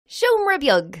Siomra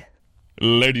beag.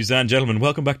 Ladies and gentlemen,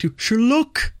 welcome back to Sure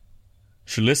Look,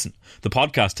 Sure Listen, the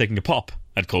podcast taking a pop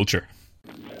at culture.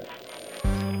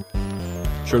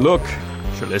 Sure look,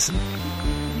 sure listen.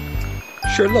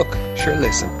 Sure look, sure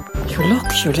listen. Sure look,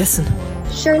 sure listen.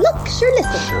 Sure look, sure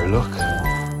listen. Sure look,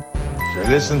 sure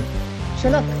listen.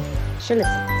 Sure look, sure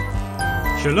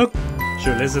listen. Sure look,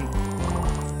 sure listen.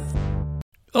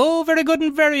 Oh, very good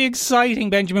and very exciting,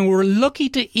 Benjamin. We're lucky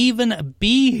to even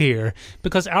be here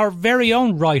because our very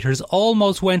own writers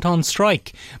almost went on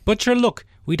strike. But sure, look,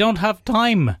 we don't have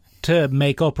time to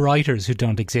make up writers who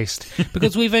don't exist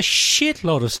because we've a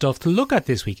shitload of stuff to look at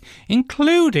this week,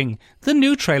 including the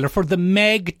new trailer for The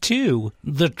Meg 2,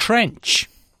 The Trench.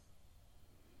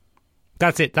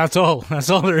 That's it. That's all. That's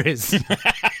all there is.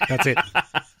 That's it.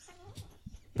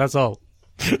 That's all.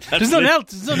 There's nothing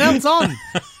else. There's nothing else on.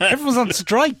 Everyone's on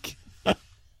strike.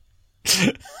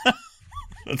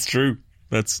 That's true.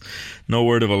 That's no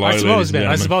word of a lie.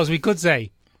 I suppose we could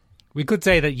say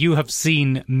that you have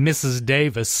seen Mrs.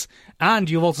 Davis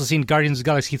and you've also seen Guardians of the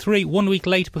Galaxy 3 1 week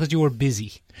late because you were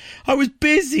busy. I was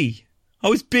busy,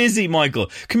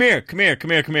 Michael. Come here.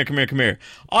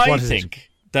 I think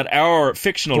that our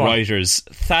fictional writers,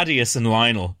 Thaddeus and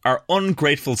Lionel, are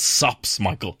ungrateful sops,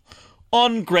 Michael.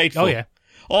 Ungrateful. Oh, yeah.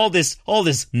 All this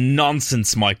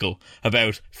nonsense, Michael,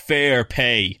 about fair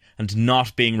pay and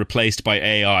not being replaced by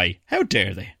AI. How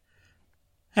dare they?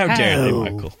 How dare they,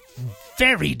 Michael?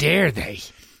 Very dare they.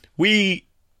 We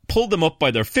pulled them up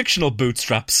by their fictional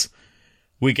bootstraps.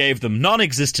 We gave them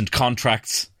non-existent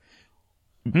contracts.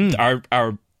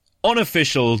 Our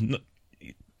unofficial,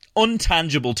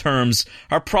 untangible terms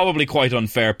are probably quite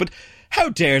unfair, but how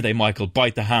dare they, Michael,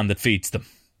 bite the hand that feeds them?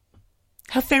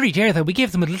 How very dare they? We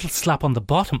gave them a little slap on the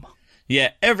bottom.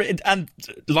 Yeah, and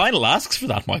Lionel asks for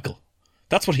that, Michael.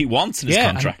 That's what he wants in his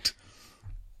contract.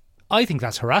 I think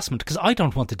that's harassment because I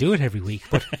don't want to do it every week,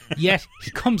 but yet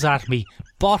he comes at me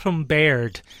bottom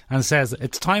bared and says,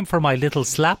 "It's time for my little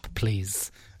slap, please."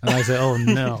 And I say, "Oh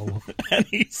no!" And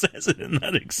he says it in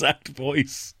that exact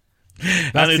voice,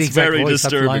 That's and it's very voice.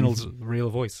 disturbing. That's Lionel's real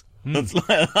voice. It's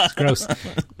gross.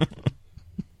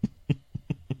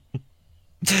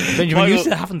 Benjamin, you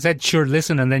still haven't said "sure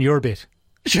listen" and then your bit.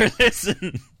 Sure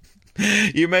listen.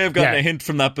 You may have gotten a hint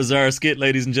from that bizarre skit,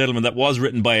 ladies and gentlemen, that was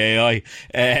written by AI.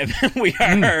 We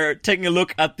are taking a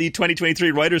look at the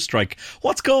 2023 writer's strike.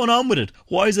 What's going on with it?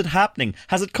 Why is it happening?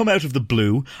 Has it come out of the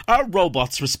blue? Are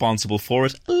robots responsible for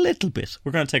it? A little bit.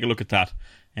 We're going to take a look at that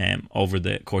over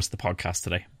the course of the podcast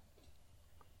today.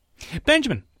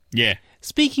 Benjamin. Yeah.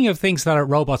 Speaking of things that our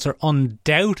robots are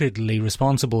undoubtedly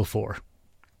responsible for,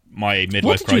 my midlife crisis.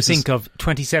 What did you think of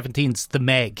 2017's The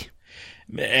Meg?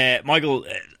 Michael,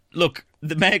 look,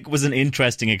 The Meg was an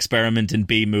interesting experiment in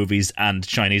B-movies and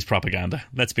Chinese propaganda.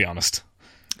 Let's be honest.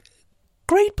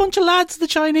 Great bunch of lads, the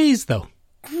Chinese, though.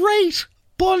 Great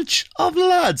bunch of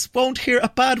lads. Won't hear a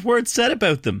bad word said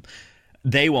about them.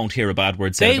 They won't hear a bad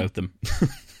word said about them.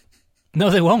 No,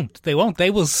 they won't. They won't. They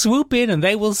will swoop in and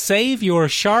they will save your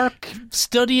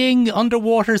shark-studying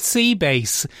underwater sea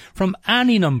base from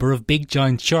any number of big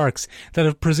giant sharks that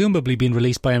have presumably been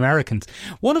released by Americans.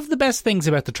 One of the best things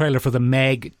about the trailer for The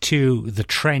Meg 2, The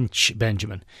Trench,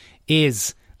 Benjamin,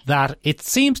 is that it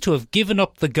seems to have given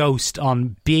up the ghost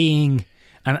on being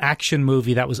an action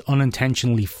movie that was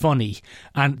unintentionally funny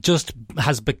and just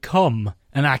has become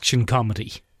an action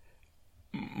comedy.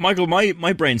 Michael,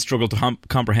 my brain struggled to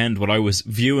comprehend what I was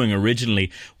viewing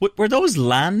originally. Were those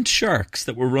land sharks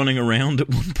that were running around at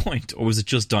one point, or was it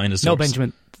just dinosaurs? No,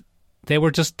 Benjamin, they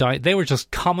were just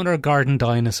commoner garden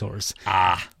dinosaurs.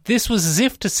 This was as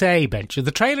if to say, Benjamin,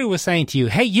 the trailer was saying to you,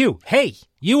 hey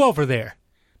you over there,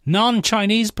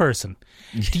 non-Chinese person,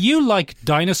 do you like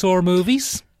dinosaur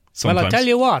movies? Sometimes. Well, I'll tell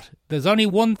you what, there's only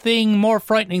one thing more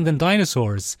frightening than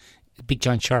dinosaurs: big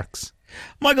giant sharks.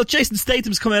 Michael, Jason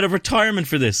Statham's come out of retirement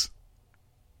for this.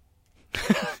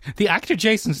 The actor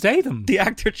Jason Statham? The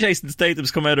actor Jason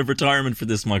Statham's come out of retirement for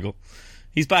this, Michael.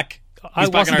 He's back. I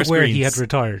wasn't aware he had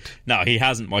retired. No, he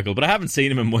hasn't, Michael, but I haven't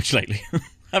seen him in much lately.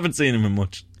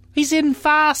 He's in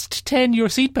Fast 10 Your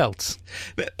Seatbelts.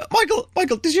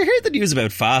 Michael, did you hear the news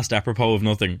about Fast apropos of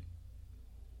nothing?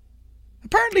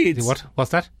 Apparently it's... What?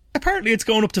 What's that? Apparently it's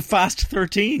going up to Fast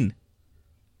 13.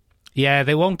 Yeah,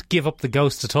 they won't give up the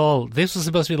ghost at all. This was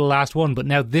supposed to be the last one, but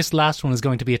now this last one is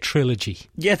going to be a trilogy.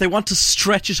 Yeah, they want to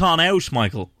stretch it on out,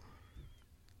 Michael.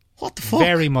 What the fuck?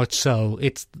 Very much so.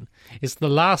 It's the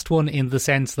last one in the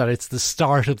sense that it's the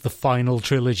start of the final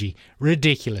trilogy.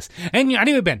 Ridiculous. And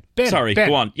anyway, Ben. Sorry, Ben,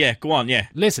 go on. Yeah, go on, yeah.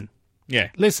 Listen. Yeah.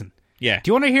 Listen. Yeah. Do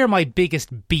you want to hear my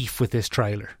biggest beef with this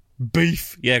trailer?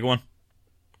 Beef? Yeah, go on.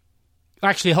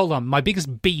 Actually, hold on. My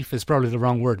biggest beef is probably the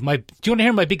wrong word. Do you want to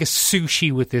hear my biggest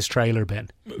sushi with this trailer, Ben?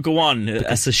 Go on,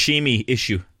 a sashimi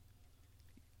issue.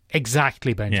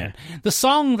 Exactly, Benjamin. Yeah. The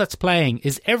song that's playing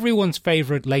is everyone's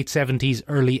favourite late 70s,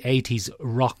 early 80s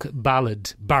rock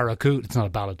ballad, Barracuda. It's not a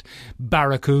ballad.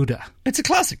 Barracuda. It's a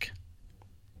classic.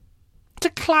 It's a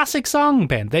classic song,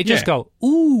 Ben. They just go,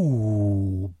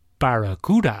 ooh,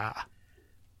 Barracuda.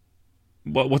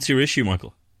 What's your issue,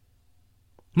 Michael?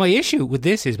 My issue with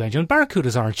this is, Benjamin,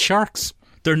 barracudas aren't sharks.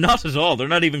 They're not at all. They're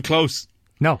not even close.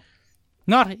 No.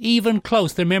 Not even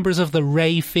close. They're members of the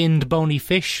ray-finned bony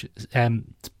fish,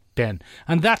 Ben.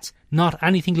 And that's not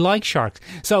anything like sharks.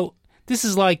 So this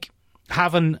is like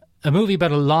having a movie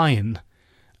about a lion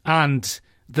and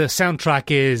the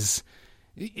soundtrack is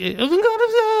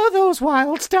those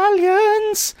wild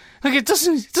stallions. Like it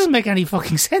doesn't make any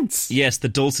fucking sense. Yes, the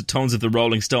dulcet tones of the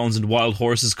Rolling Stones and Wild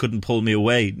Horses couldn't pull me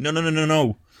away.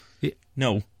 No. Yeah.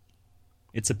 No.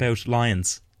 It's about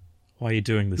lions. Why are you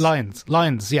doing this?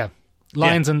 Lions, yeah.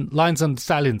 Lions and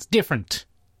stallions, different.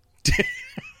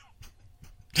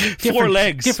 Four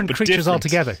legs, different but creatures different.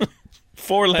 altogether.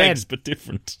 4 legs, Ben. but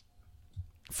different.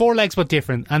 4 legs but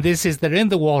different, and they're in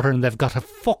the water and they've got a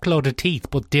fuckload of teeth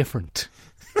but different.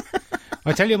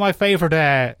 I tell you my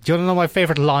favourite, do you want to know my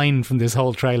favourite line from this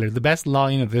whole trailer? The best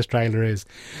line of this trailer is,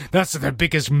 "That's the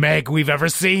biggest Meg we've ever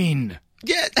seen."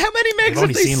 Yeah, how many Megs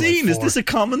have they seen? Is this a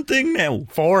common thing now?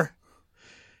 4?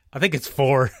 I think it's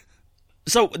 4.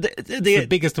 So the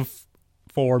biggest of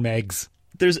 4 Megs.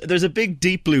 There's a big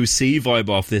Deep Blue Sea vibe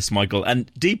off this, Michael.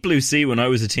 And Deep Blue Sea, when I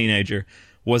was a teenager,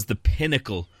 was the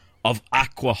pinnacle of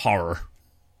aqua horror.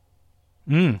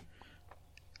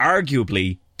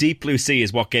 Arguably, Deep Blue Sea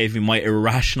is what gave me my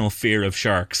irrational fear of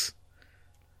sharks.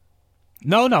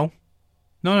 No.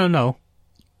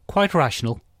 Quite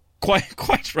rational.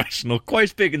 Quite rational,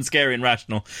 quite big and scary and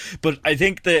rational. But I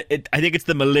think it's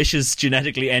the malicious,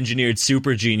 genetically engineered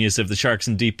super genius of the sharks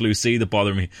in Deep Blue Sea that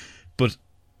bother me. But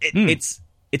it's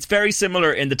very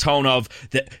similar in the tone of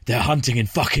they're hunting in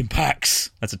fucking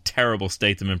packs. That's a terrible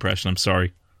Statham impression. I'm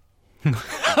sorry.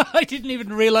 I didn't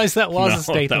even realise that was a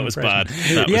Statham that was impression.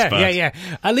 bad. That was bad. Yeah.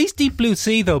 At least Deep Blue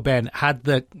Sea, though, Ben, had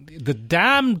the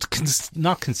damned,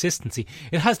 not consistency,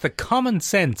 it has the common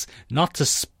sense not to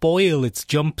spoil its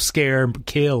jump scare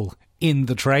kill in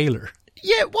the trailer.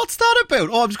 Yeah, what's that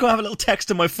about? Oh, I'm just going to have a little text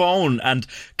on my phone and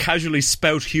casually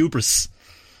spout hubris.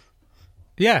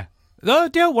 Yeah. Oh,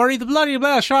 don't worry, the bloody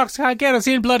well sharks can't get us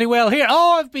in bloody well here.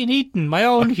 Oh, I've been eaten. My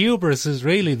own hubris is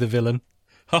really the villain.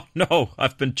 Oh no,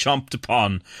 I've been chomped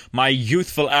upon. My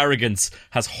youthful arrogance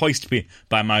has hoisted me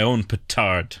by my own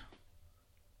petard.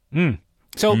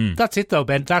 So that's it though,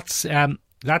 Ben. That's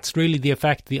really the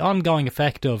effect, the ongoing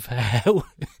effect of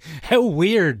how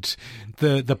weird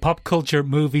the pop culture,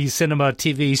 movie, cinema,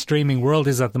 TV, streaming world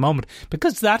is at the moment,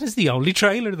 because that is the only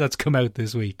trailer that's come out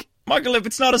this week. Michael, if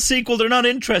it's not a sequel, they're not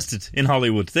interested in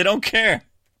Hollywood. They don't care.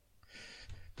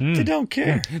 They don't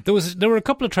care. There were a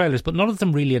couple of trailers, but none of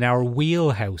them really in our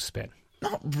wheelhouse, Ben.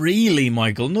 Not really,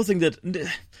 Michael. Nothing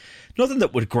that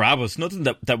would grab us. Nothing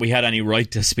that we had any right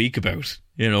to speak about.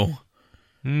 You know.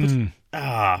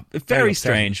 Very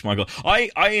strange, Michael. I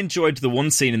enjoyed the one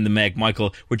scene in The Meg,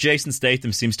 Michael, where Jason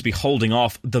Statham seems to be holding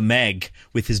off the Meg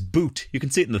with his boot. You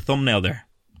can see it in the thumbnail there.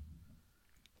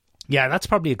 Yeah, that's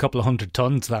probably a couple of 100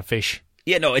 tons, that fish.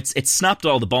 Yeah, no, it's snapped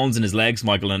all the bones in his legs,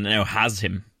 Michael, and now has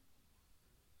him.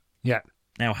 Yeah.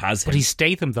 Now has him. But he's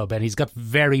Statham, though, Ben. He's got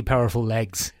very powerful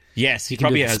legs. Yes, he can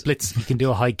probably do has splits. He can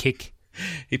do a high kick.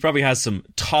 He probably has some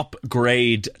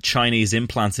top-grade Chinese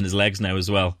implants in his legs now as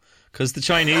well. Because the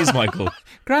Chinese, Michael...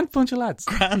 Grand bunch of lads.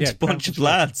 Grand bunch of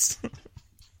lads.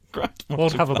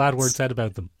 Won't have a bad word said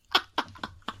about them.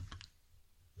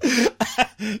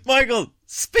 Michael,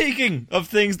 speaking of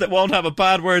things that won't have a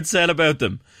bad word said about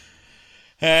them...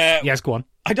 yes, go on.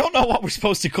 I don't know what we're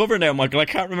supposed to cover now, Michael. I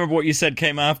can't remember what you said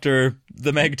came after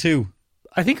The Meg 2.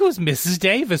 I think it was Mrs.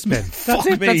 Davis, man. That's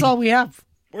it. Me. That's all we have.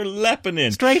 We're leaping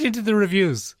in. Straight into the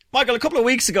reviews. Michael, a couple of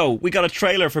weeks ago, we got a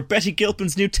trailer for Betty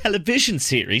Gilpin's new television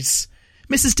series,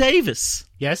 Mrs. Davis.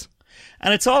 Yes.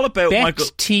 And it's all about Michael...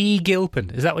 T. Gilpin.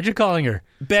 Is that what you're calling her?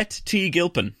 Bet T.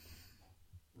 Gilpin.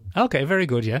 Okay, very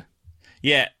good, yeah.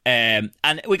 Yeah, and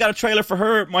we got a trailer for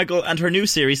her, Michael, and her new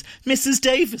series, Mrs.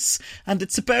 Davis. And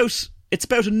it's about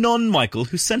a nun, Michael,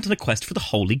 who's sent on a quest for the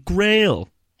Holy Grail.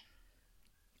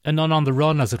 A nun on the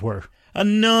run, as it were. A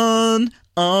nun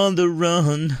on the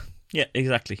run. Yeah,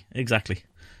 exactly.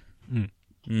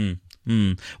 Well,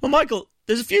 Michael,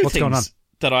 there's a few things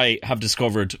that I have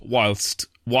discovered whilst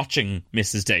watching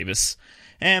Mrs. Davis.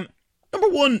 Number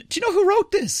one, do you know who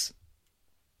wrote this?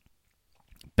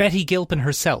 Betty Gilpin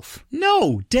herself.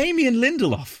 No, Damien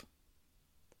Lindelof.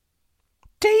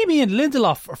 Damien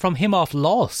Lindelof from him off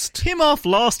Lost. Him off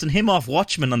Lost and him off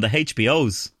Watchmen on the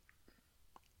HBOs.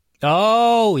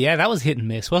 Oh, yeah, that was hit and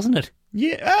miss, wasn't it?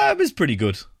 Yeah, it was pretty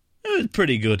good. It was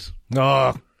pretty good.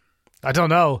 Oh, I don't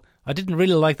know. I didn't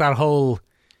really like that whole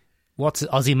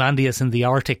Ozymandias in the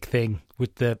Arctic thing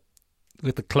with the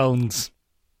clones.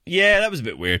 Yeah, that was a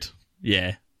bit weird.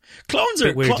 Yeah. Clones are...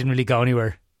 Bit weird, didn't really go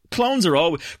anywhere. Clones are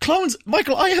always... Clones...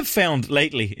 Michael, I have found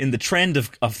lately in the trend of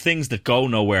things that go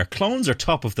nowhere, clones are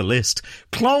top of the list.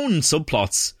 Clone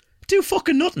subplots do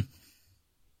fucking nothing.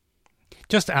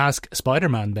 Just ask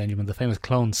Spider-Man, Benjamin, the famous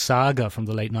clone saga from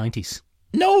the late 90s.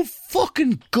 No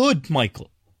fucking good,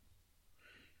 Michael.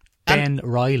 Ben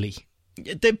Reilly.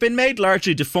 They've been made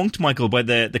largely defunct, Michael, by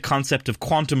the concept of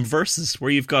quantum verses,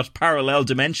 where you've got parallel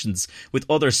dimensions with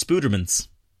other Spoodermans.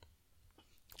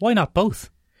 Why not both?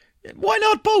 Why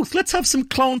not both? Let's have some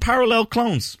parallel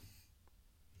clones.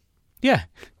 Yeah,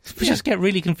 just get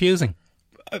really confusing.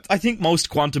 I think most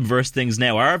quantum verse things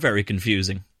now are very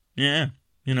confusing. Yeah,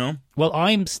 you know. Well,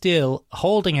 I'm still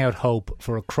holding out hope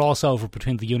for a crossover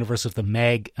between the universe of the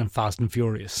Meg and Fast and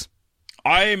Furious.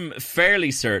 I'm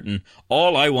fairly certain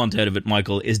all I want out of it,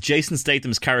 Michael, is Jason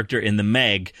Statham's character in The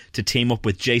Meg to team up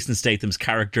with Jason Statham's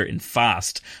character in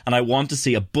Fast. And I want to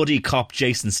see a buddy cop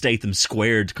Jason Statham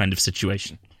squared kind of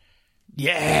situation.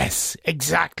 Yes,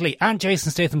 exactly. And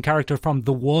Jason Statham character from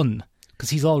The One,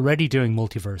 because he's already doing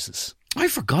multiverses. I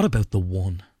forgot about The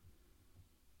One.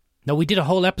 No, we did a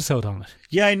whole episode on it.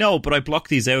 Yeah, I know, but I block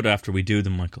these out after we do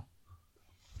them, Michael.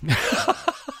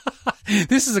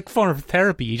 This is a form of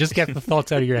therapy. You just get the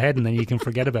thoughts out of your head and then you can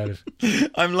forget about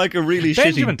it. I'm like a really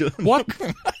Benjamin,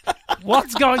 shitty...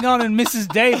 what's going on in Mrs.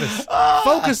 Davis?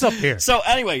 Focus up here. So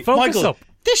anyway, Focus Michael, up.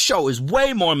 This show is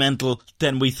way more mental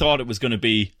than we thought it was going to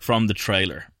be from the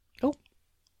trailer.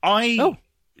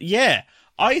 Yeah.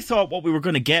 I thought what we were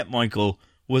going to get, Michael,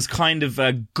 was kind of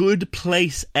a Good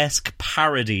Place-esque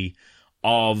parody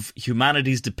of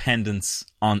humanity's dependence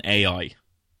on AI.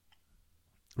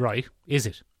 Right. Is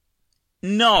it?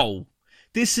 No.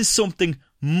 This is something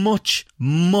much,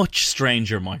 much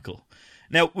stranger, Michael.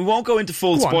 Now, we won't go into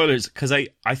full spoilers, because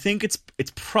I think it's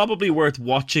probably worth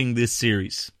watching this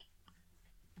series.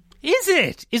 Is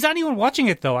it? Is anyone watching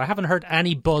it, though? I haven't heard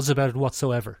any buzz about it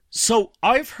whatsoever. So,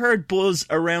 I've heard buzz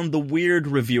around the weird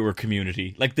reviewer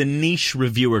community, like the niche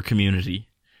reviewer community.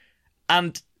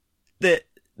 And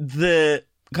the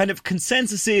kind of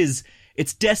consensus is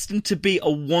it's destined to be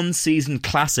a one-season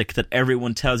classic that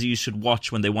everyone tells you should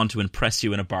watch when they want to impress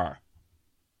you in a bar.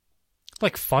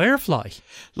 Like Firefly?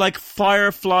 Like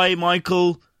Firefly,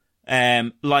 Michael.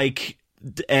 Like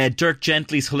Dirk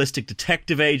Gently's Holistic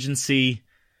Detective Agency.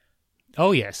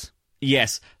 Oh, yes.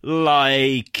 Yes,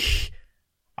 like...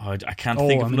 I can't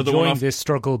think of another one. I'm enjoying this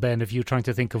struggle, Ben, of you trying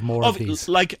to think of more of these.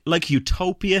 Like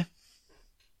Utopia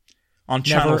on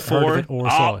Channel 4. Heard of it or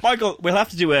saw it. Michael, we'll have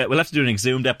to do an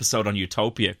exhumed episode on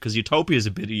Utopia, because Utopia is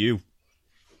a bit of you.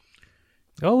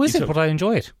 Oh, is it? But I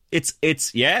enjoy it.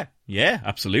 It's yeah,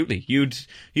 absolutely.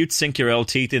 You'd sink your old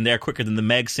teeth in there quicker than the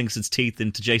Meg sinks its teeth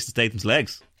into Jason Statham's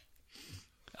legs.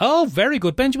 Oh, very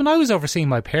good. Benjamin, I was overseeing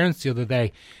my parents the other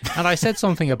day, and I said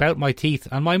something about my teeth,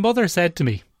 and my mother said to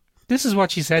me, this is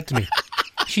what she said to me.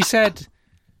 She said,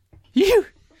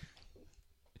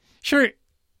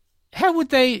 how would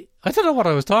they... I don't know what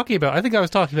I was talking about. I think I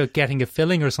was talking about getting a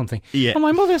filling or something. Yeah. And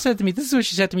my mother said to me, this is what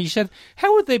she said to me. She said,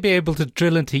 how would they be able to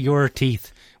drill into your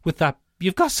teeth with that?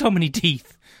 You've got so many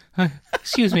teeth.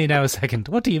 Excuse me now a second.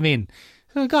 What do you mean?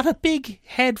 I've got a big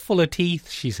head full of teeth,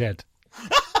 she said.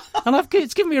 And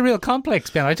it's given me a real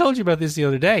complex, Ben. I told you about this the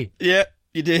other day. Yeah,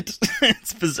 you did.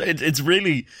 It's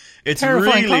really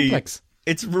terrifying complex.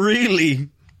 It's really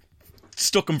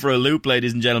stuck him for a loop,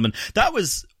 ladies and gentlemen. That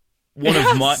was one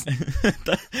of my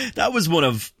that was one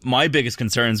of my biggest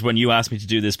concerns when you asked me to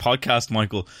do this podcast,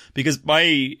 Michael, because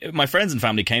my friends and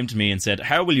family came to me and said,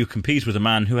 how will you compete with a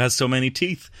man who has so many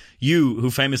teeth? You,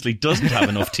 who famously doesn't have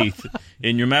enough teeth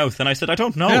in your mouth. And I said, I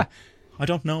don't know. Yeah. I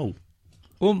don't know.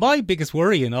 Well, my biggest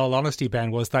worry, in all honesty,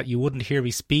 Ben, was that you wouldn't hear me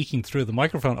speaking through the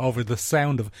microphone over the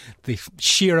sound of the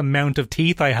sheer amount of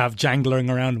teeth I have jangling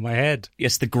around in my head.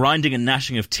 Yes, the grinding and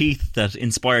gnashing of teeth that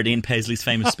inspired Ian Paisley's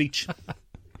famous speech.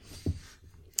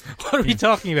 What are we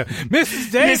talking about?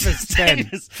 Mrs. Davis,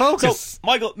 Davis. Focus. So,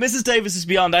 Michael, Mrs. Davis is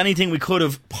beyond anything we could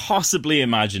have possibly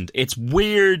imagined. It's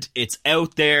weird, it's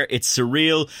out there, it's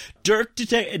surreal. Dirk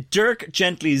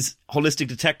Gently's Holistic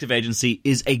Detective Agency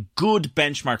is a good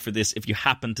benchmark for this if you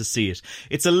happen to see it.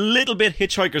 It's a little bit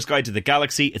Hitchhiker's Guide to the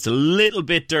Galaxy, it's a little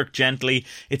bit Dirk Gently,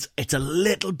 it's a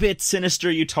little bit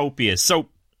Sinister Utopia. So,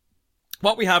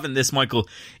 what we have in this, Michael,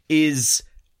 is...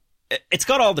 it's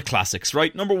got all the classics,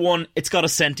 right? Number one, it's got a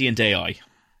sentient AI.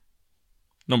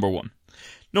 Number one.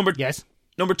 Yes.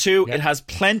 Number two, Yeah. it has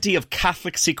plenty of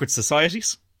Catholic secret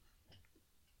societies.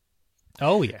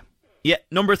 Oh, yeah. Yeah.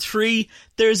 Number three,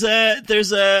 there's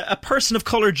a person of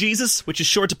color Jesus, which is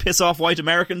sure to piss off white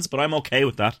Americans, but I'm okay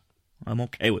with that.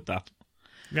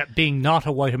 Yeah, being not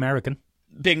a white American.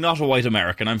 Being not a white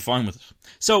American, I'm fine with it.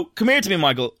 So, come here to me,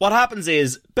 Michael. What happens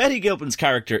is, Betty Gilpin's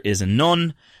character is a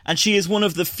nun, and she is one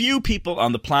of the few people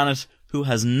on the planet who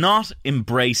has not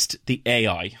embraced the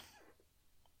AI.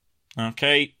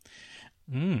 Okay?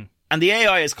 And the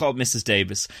AI is called Mrs.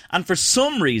 Davis. And for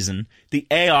some reason, the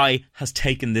AI has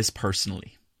taken this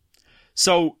personally.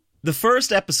 So, the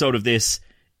first episode of this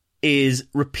is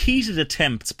repeated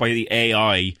attempts by the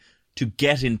AI to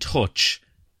get in touch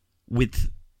with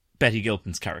Betty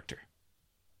Gilpin's character,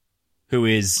 who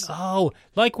is... Oh,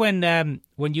 like when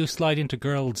you slide into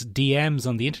girls' DMs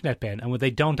on the internet, Ben, and when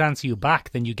they don't answer you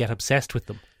back, then you get obsessed with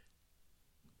them.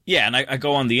 Yeah, and I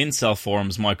go on the incel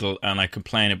forums, Michael, and I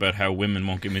complain about how women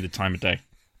won't give me the time of day.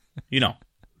 You know.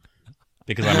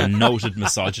 Because I'm a noted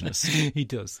misogynist. He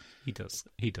does.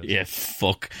 Yeah,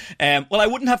 fuck. Well, I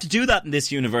wouldn't have to do that in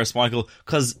this universe, Michael,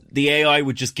 because the AI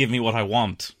would just give me what I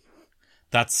want.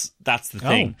 That's the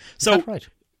thing. So, that's right.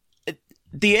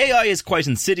 The AI is quite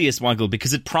insidious, Michael,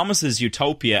 because it promises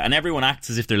utopia and everyone acts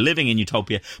as if they're living in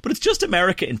utopia. But it's just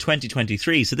America in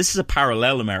 2023, so this is a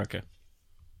parallel America.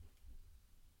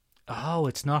 Oh,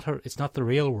 it's not the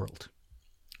real world.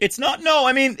 It's not, no,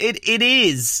 I mean, it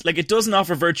is. Like, it doesn't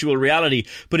offer virtual reality,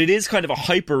 but it is kind of a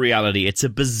hyper reality. It's a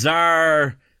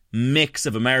bizarre mix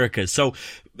of America. So,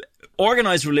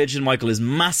 organised religion, Michael, is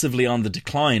massively on the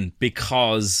decline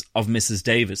because of Mrs.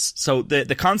 Davis. So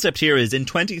the concept here is, in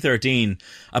 2013,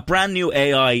 a brand new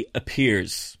AI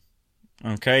appears.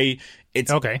 Okay?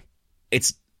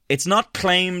 It's not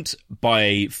claimed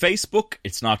by Facebook.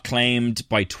 It's not claimed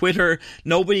by Twitter.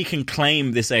 Nobody can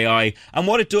claim this AI. And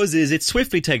what it does is it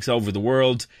swiftly takes over the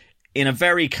world in a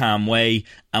very calm way,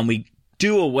 and we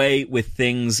do away with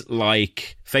things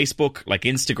like Facebook, like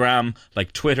Instagram,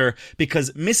 like Twitter,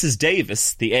 because Mrs.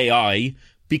 Davis, the AI,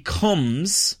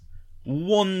 becomes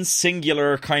one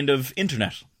singular kind of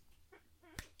internet.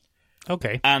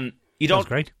 Okay. And you Sounds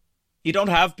great. You don't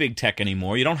have big tech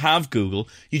anymore. You don't have Google.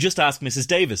 You just ask Mrs.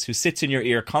 Davis, who sits in your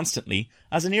ear constantly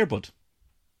as an earbud.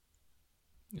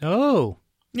 Oh.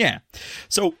 Yeah.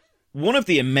 So one of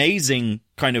the amazing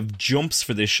kind of jumps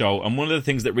for this show, and one of the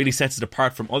things that really sets it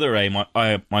apart from other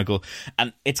AI, Michael,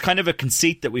 and it's kind of a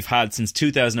conceit that we've had since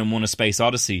 2001: A Space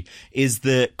Odyssey, is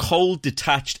the cold,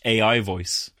 detached AI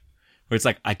voice, where it's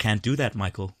like, I can't do that,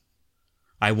 Michael.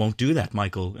 I won't do that,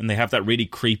 Michael. And they have that really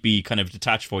creepy kind of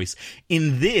detached voice.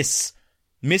 In this,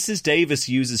 Mrs. Davis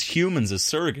uses humans as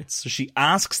surrogates, so she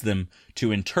asks them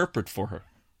to interpret for her.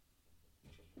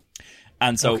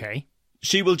 And so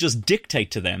she will just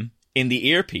dictate to them in the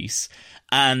earpiece,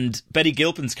 and Betty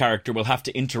Gilpin's character will have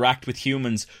to interact with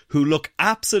humans who look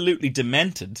absolutely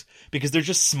demented because they're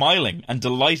just smiling and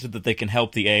delighted that they can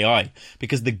help the AI.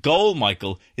 Because the goal,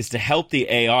 Michael, is to help the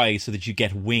AI so that you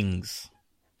get wings.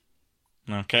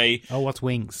 Okay? Oh, what's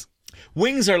wings?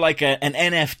 Wings are like an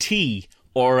NFT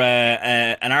or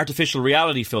an artificial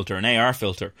reality filter, an AR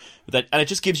filter. And it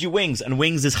just gives you wings, and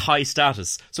wings is high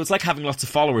status. So it's like having lots of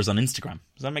followers on Instagram.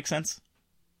 Does that make sense?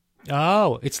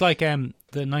 Oh, it's like the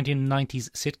 1990s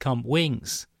sitcom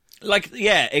Wings. Like,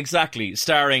 yeah, exactly.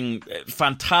 Starring a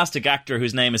fantastic actor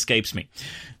whose name escapes me.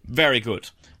 Very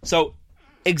good. So,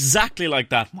 exactly like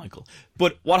that, Michael.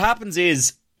 But what happens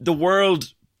is, the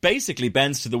world basically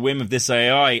bends to the whim of this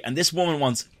AI, and this woman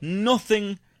wants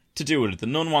nothing to do with it. The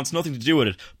nun wants nothing to do with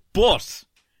it. But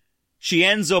she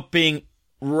ends up being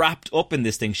wrapped up in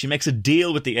this thing. She makes a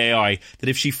deal with the AI that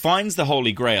if she finds the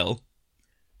Holy Grail,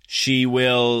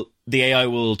 the AI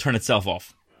will turn itself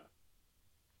off.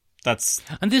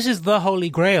 And this is the Holy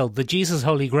Grail, the Jesus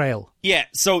Holy Grail. Yeah,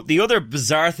 so the other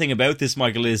bizarre thing about this,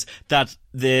 Michael, is that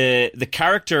the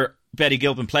character Betty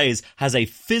Gilpin plays has a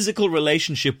physical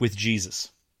relationship with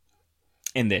Jesus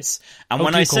in this. And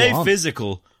when I say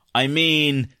physical, I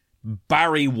mean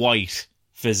Barry White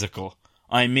physical.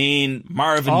 I mean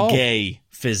Marvin Gaye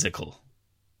physical.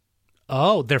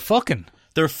 Oh, they're fucking.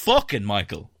 They're fucking,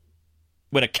 Michael.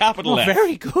 With a capital F.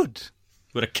 Very good.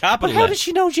 With a capital F. But how did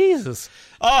she know Jesus?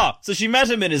 So she met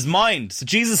him in his mind. So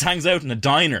Jesus hangs out in a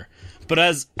diner. But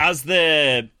as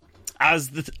the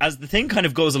thing kind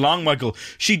of goes along, Michael,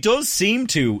 she does seem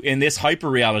to, in this hyper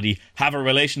reality, have a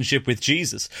relationship with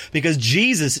Jesus, because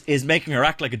Jesus is making her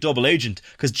act like a double agent,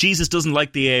 because Jesus doesn't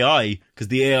like the AI, because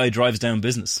the AI drives down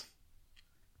business.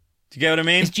 Do you get what I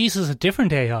mean? Is Jesus a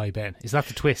different AI, Ben? Is that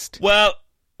the twist? Well,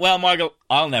 Michael,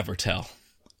 I'll never tell.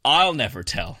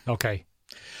 Okay.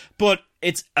 But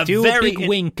It's a Do very a big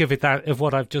wink if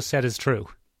what I've just said is true.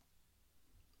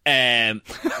 Ladies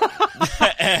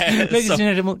and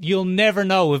gentlemen, you'll never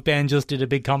know if Ben just did a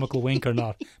big comical wink or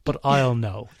not, but I'll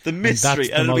know. The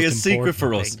mystery, and it'll be a secret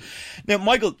for us. Thing. Now,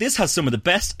 Michael, this has some of the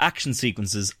best action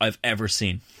sequences I've ever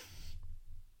seen.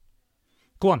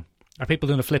 Go on. Are people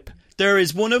doing a flip? There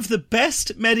is one of the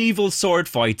best medieval sword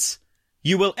fights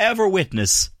you will ever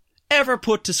witness, ever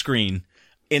put to screen,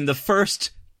 in the first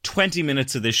 20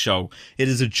 minutes of this show. It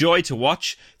is a joy to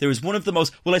watch. There is one of the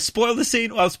most... Will I spoil the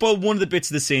scene? I'll spoil one of the bits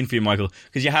of the scene for you, Michael,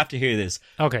 because you have to hear this.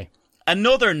 Okay.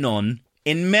 Another nun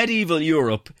in medieval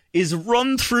Europe is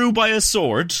run through by a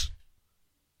sword.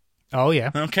 Oh,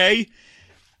 yeah. Okay?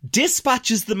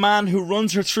 Dispatches the man who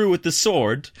runs her through with the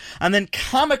sword, and then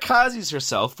kamikazes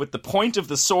herself with the point of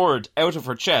the sword out of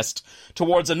her chest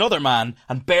towards another man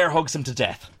and bear hugs him to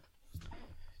death.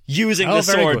 Using the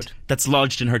sword that's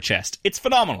lodged in her chest. It's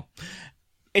phenomenal.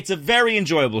 It's a very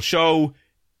enjoyable show.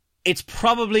 It's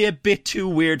probably a bit too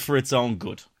weird for its own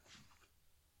good.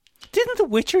 Didn't The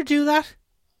Witcher do that?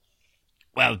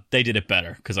 Well, they did it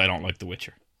better, because I don't like The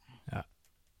Witcher.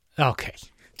 Okay.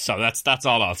 So that's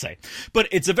all I'll say. But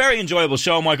it's a very enjoyable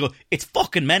show, Michael. It's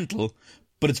fucking mental,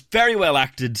 but it's very well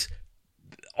acted,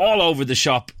 all over the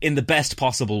shop in the best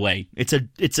possible way. It's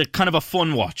a kind of a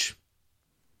fun watch.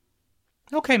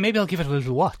 Okay, maybe I'll give it a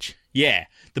little watch. Yeah.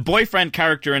 The boyfriend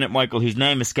character in it, Michael, whose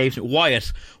name escapes me,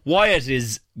 Wyatt. Wyatt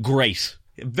is great.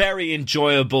 Very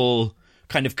enjoyable,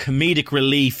 kind of comedic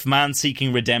relief,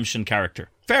 man-seeking redemption character.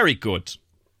 Very good.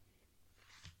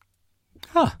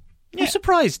 Huh. Yeah. I'm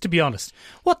surprised, to be honest.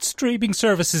 What streaming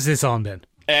service is this on, then?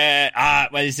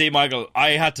 Well, you see, Michael,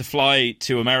 I had to fly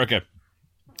to America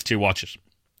to watch it.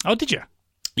 Oh, did you?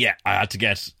 Yeah, I had to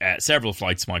get several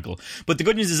flights, Michael. But the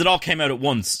good news is it all came out at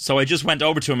once. So I just went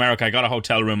over to America, I got a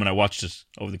hotel room, and I watched it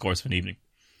over the course of an evening.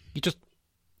 You just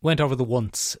went over the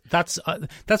once. That's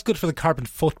good for the carbon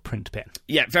footprint, Ben.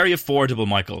 Yeah, very affordable,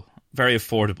 Michael. Very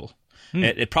affordable.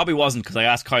 It probably wasn't, because I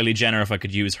asked Kylie Jenner if I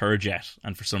could use her jet,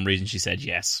 and for some reason she said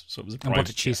yes. So it was a private And what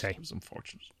did she jet. say? It was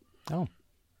unfortunate. Oh.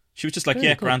 She was just like, Very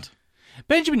yeah, good. grand.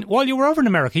 Benjamin, while you were over in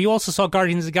America, you also saw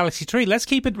Guardians of the Galaxy 3. Let's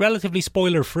keep it relatively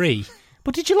spoiler-free.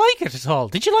 But did you like it at all?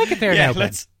 Did you like it there now,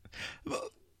 Ben?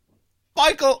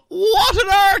 Michael, what an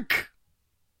arc!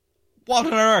 What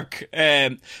an arc.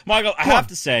 Michael, I have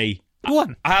to say... Go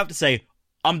on. I have to say,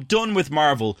 I'm done with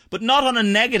Marvel, but not on a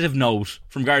negative note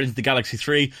from Guardians of the Galaxy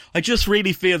 3. I just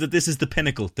really feel that this is the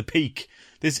pinnacle, the peak.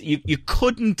 This you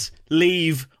couldn't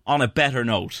leave on a better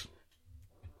note.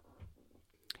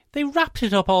 They wrapped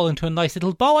it up all into a nice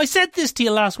little bow. I said this to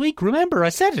you last week, remember? I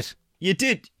said it. You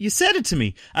did. You said it to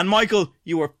me. And Michael,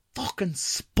 you were fucking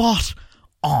spot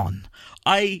on.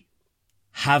 I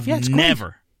have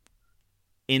never,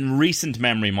 in recent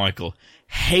memory, Michael,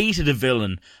 hated a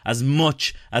villain as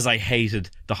much as I hated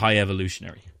the High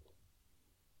Evolutionary.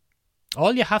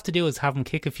 All you have to do is have him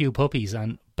kick a few puppies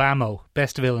and bammo,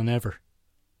 best villain ever.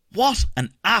 What an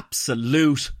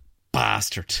absolute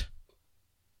bastard.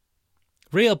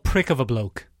 Real prick of a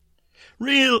bloke.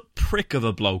 Real prick of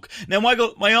a bloke. Now,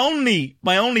 Michael, my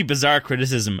only bizarre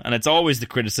criticism, and it's always the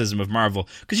criticism of Marvel,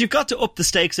 because you've got to up the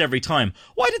stakes every time.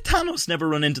 Why did Thanos never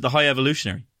run into the High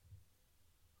Evolutionary?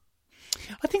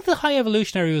 I think the High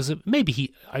Evolutionary was...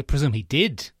 I presume he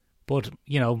did. But,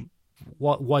 you know,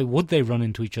 why would they run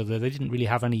into each other? They didn't really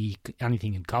have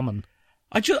anything in common.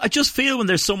 I just feel when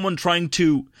there's someone trying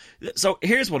to... So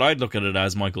here's what I'd look at it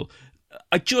as, Michael.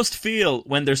 I just feel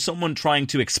when there's someone trying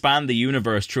to expand the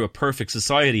universe through a perfect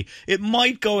society, it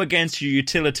might go against your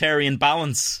utilitarian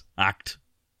balance act.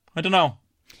 I don't know.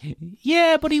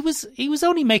 Yeah, but he was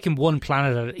only making one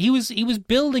planet at it. He was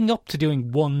building up to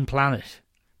doing one planet.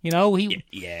 You know,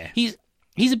 he's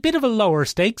a bit of a lower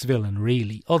stakes villain,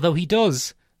 really. Although he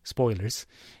does, spoilers,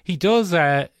 he does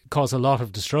cause a lot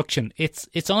of destruction.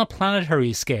 It's on a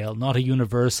planetary scale, not a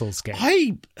universal scale.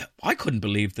 I couldn't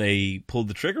believe they pulled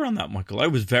the trigger on that, Michael. I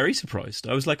was very surprised.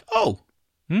 I was like, oh.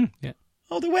 Yeah.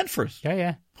 Oh, they went for it.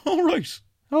 Yeah. All right.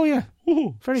 Oh, yeah.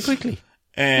 Ooh. Very quickly.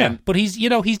 Yeah, but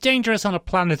he's dangerous on a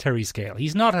planetary scale.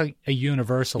 He's not a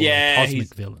universal or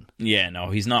cosmic villain. Yeah, no,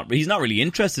 he's not really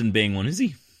interested in being one, is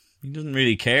he? He doesn't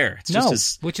really care. It's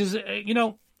just which is,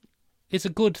 it's a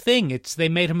good thing. They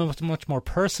made him a much more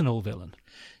personal villain.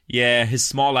 Yeah, his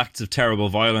small acts of terrible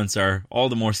violence are all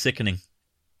the more sickening.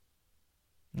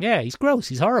 Yeah, he's gross.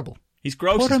 He's horrible. He's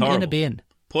gross. Put him horrible. in a bin.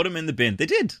 Put him in the bin. They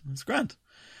did. It's grand.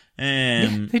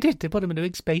 Yeah, they did. They put him in a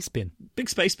big space bin. Big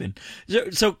space bin.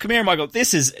 So come here, Michael.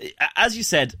 This is, as you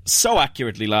said so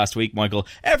accurately last week, Michael,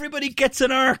 everybody gets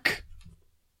an arc.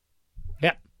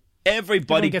 Yeah.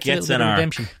 Everybody gets an arc.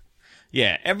 Redemption.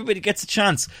 Yeah, everybody gets a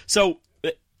chance. So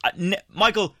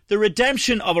Michael, the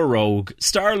redemption of a rogue.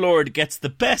 Star-Lord gets the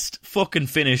best fucking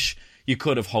finish you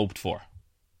could have hoped for.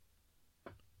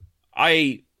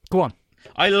 Go on.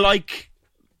 I like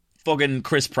fucking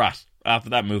Chris Pratt after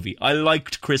that movie. I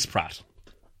liked Chris Pratt.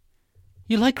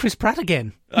 You like Chris Pratt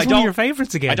again? He's one of your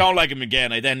favourites again. I don't like him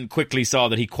again. I then quickly saw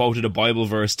that he quoted a Bible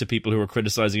verse to people who were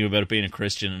criticising him about it being a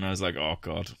Christian, and I was like, oh,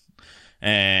 God.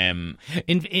 In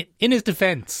his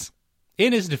defence,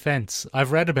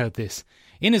 I've read about this.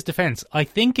 In his defence, I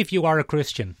think if you are a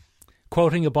Christian,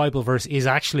 quoting a Bible verse is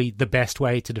actually the best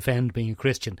way to defend being a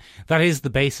Christian. That is the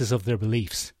basis of their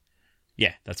beliefs.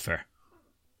 Yeah, that's fair.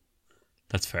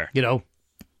 That's fair. You know.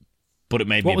 But it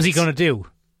made me... What was he going to do?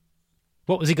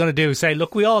 What was he going to do? Say,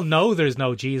 look, we all know there's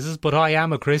no Jesus, but I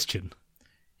am a Christian.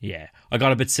 Yeah. I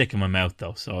got a bit sick in my mouth,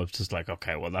 though, so I was just like,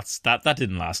 okay, well, that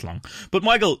didn't last long. But,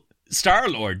 Michael,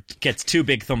 Star-Lord gets 2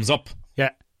 big thumbs up. Yeah.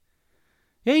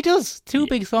 Yeah, he does. 2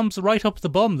 big thumbs right up the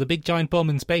bum, the big giant bum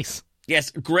in space.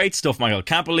 Yes, great stuff, Michael.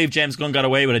 Can't believe James Gunn got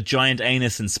away with a giant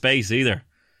anus in space, either.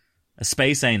 A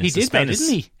space anus. He did that, didn't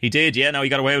he? He did, yeah, no, he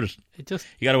got away with it.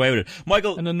 He got away with it.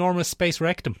 Michael... An enormous space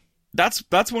rectum. That's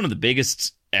one of the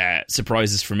biggest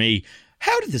surprises for me.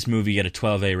 How did this movie get a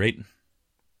 12A rating?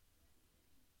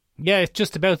 Yeah, it's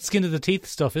just about skin of the teeth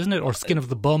stuff, isn't it? Or skin of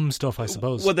the bum stuff, I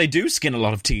suppose. Well, they do skin a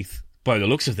lot of teeth, by the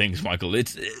looks of things, Michael.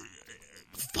 It's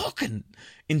fucking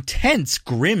intense,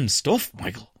 grim stuff,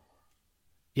 Michael.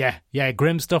 Yeah,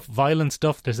 grim stuff, violent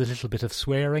stuff. There's a little bit of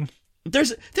swearing.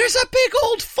 There's a big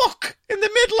old fuck in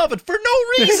the middle of it for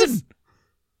no reason.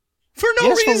 For no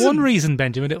reason. For one reason,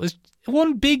 Benjamin. It was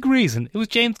one big reason. It was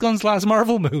James Gunn's last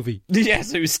Marvel movie. Yeah,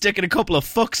 so he was sticking a couple of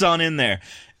fucks on in there.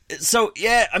 So,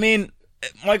 yeah, I mean,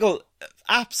 Michael,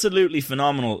 absolutely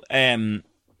phenomenal.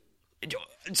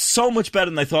 So much better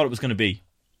than I thought it was going to be.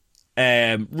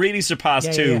 Really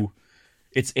surpassed 2.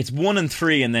 Yeah. It's 1 and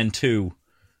 3 and then 2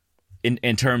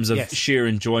 in terms of sheer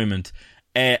enjoyment.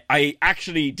 I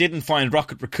actually didn't find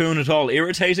Rocket Raccoon at all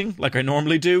irritating like I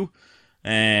normally do.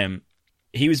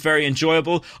 He was very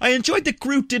enjoyable. I enjoyed that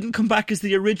Groot didn't come back as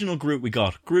the original Groot we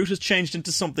got. Groot has changed into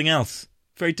something else.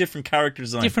 Very different character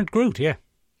design. Different Groot, yeah.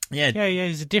 Yeah. Yeah,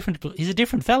 he's a different fella. He's a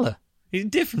different fella.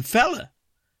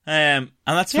 And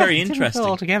that's very interesting. Different fella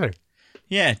altogether.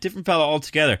 Yeah, different fella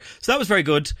altogether. So that was very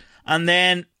good. And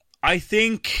then I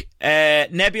think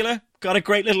Nebula got a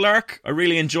great little arc. I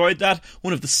really enjoyed that.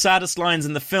 One of the saddest lines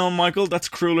in the film, Michael. That's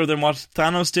crueler than what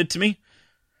Thanos did to me.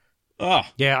 Oh.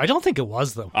 Yeah, I don't think it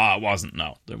was, though. It wasn't.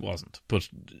 No, there wasn't. But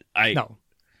I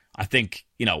think,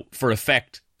 for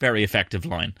effect, very effective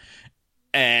line.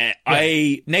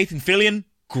 Nathan Fillion,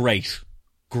 great.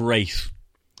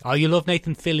 Oh, you love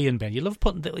Nathan Fillion, Ben. You love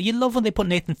when they put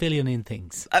Nathan Fillion in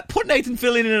things. Put Nathan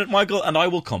Fillion in it, Michael, and I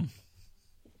will come.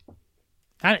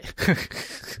 Not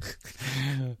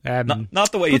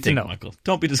the way you think, Michael.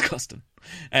 Don't be disgusting.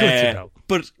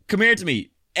 But come here to me.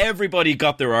 Everybody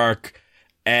got their arc.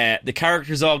 The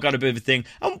characters all got a bit of a thing.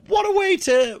 And what a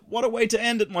way to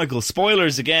end it, Michael.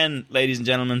 Spoilers again, ladies and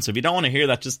gentlemen. So if you don't want to hear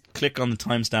that, just click on the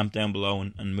timestamp down below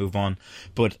and move on.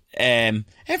 But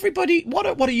everybody,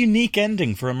 what a unique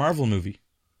ending for a Marvel movie.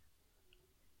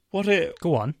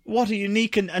 Go on. What a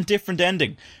unique and different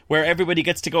ending, where everybody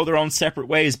gets to go their own separate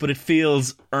ways, but it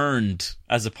feels earned,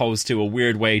 as opposed to a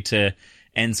weird way to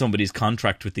end somebody's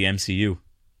contract with the MCU.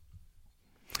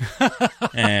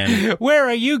 Where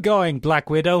are you going, Black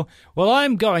Widow? Well,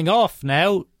 I'm going off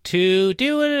now to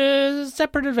do a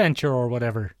separate adventure or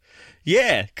whatever.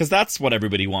 Yeah, because that's what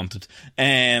everybody wanted.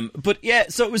 But yeah,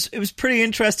 so it was pretty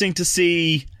interesting to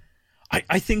see.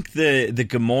 I think the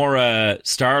Gamora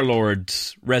Star-Lord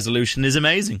resolution is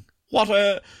amazing. What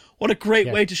a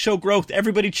great way to show growth.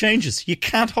 Everybody changes. You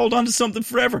can't hold on to something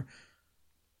forever.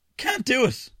 Can't do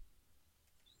it.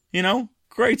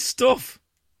 Great stuff.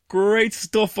 Great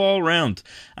stuff all round.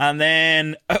 And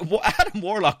then Adam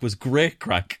Warlock was great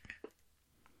crack.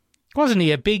 Wasn't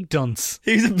he a big dunce?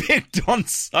 He's a big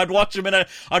dunce. I'd watch him in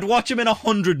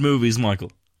 100 movies,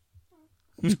 Michael.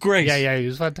 It was great. Yeah, he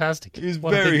was fantastic. He was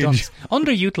very big dunce.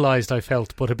 Underutilized, I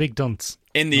felt, but a big dunce.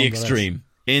 In the extreme.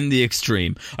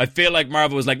 I feel like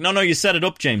Marvel was like, no, you set it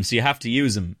up, James, so you have to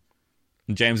use him.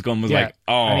 And James Gunn was like,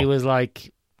 oh. And he was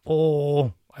like,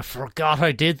 oh, I forgot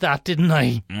I did that, didn't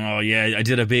I? Oh, yeah, I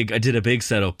did a big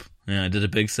setup. Yeah, I did a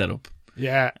big setup.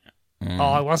 Yeah. Oh,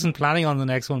 I wasn't planning on the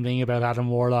next one being about Adam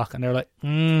Warlock. And they're like,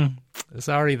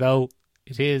 sorry, though,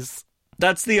 it is.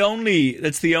 That's the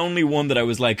only one that I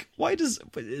was like,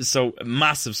 so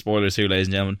massive spoilers here, ladies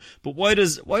and gentlemen, but why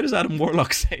does Adam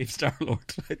Warlock save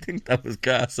Star-Lord? I think that was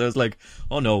gas. I was like,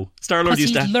 oh no,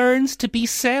 learns to be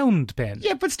sound, Ben.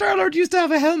 Yeah, but Star-Lord used to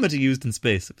have a helmet he used in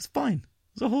space. It was fine.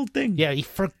 It's a whole thing. Yeah, he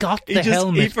forgot the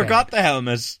helmet. He forgot the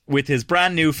helmet with his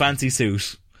brand new fancy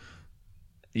suit.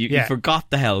 He forgot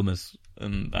the helmet,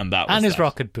 and that was and his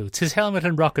rocket boots. His helmet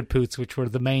and rocket boots, which were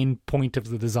the main point of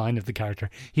the design of the character.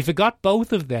 He forgot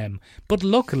both of them, but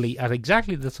luckily, at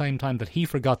exactly the same time that he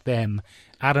forgot them,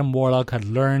 Adam Warlock had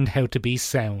learned how to be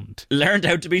sound. Learned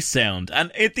how to be sound.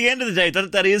 And at the end of the day,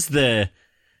 that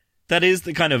is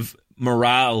the kind of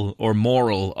morale or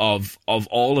moral of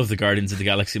all of the Guardians of the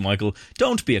Galaxy, Michael.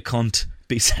 Don't be a cunt,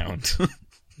 be sound.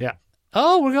 Yeah.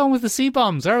 Oh, we're going with the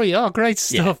C-bombs, are we? Oh, great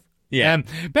stuff. Yeah.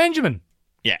 Benjamin.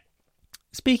 Yeah.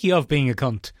 Speaking of being a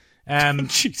cunt,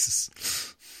 Jesus.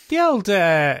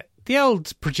 the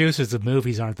old producers of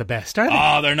movies aren't the best, are they?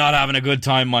 Oh, they're not having a good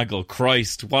time, Michael.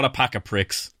 Christ, what a pack of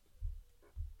pricks.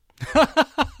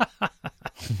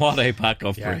 What a pack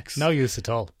of pricks. No use at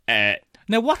all.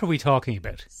 Now, what are we talking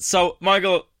about? So,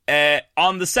 Michael,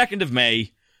 on the 2nd of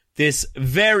May, this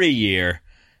very year,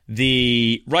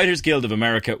 the Writers Guild of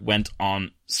America went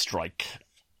on strike.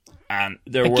 And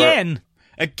there were...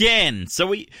 Again. So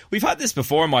we've had this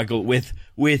before, Michael, with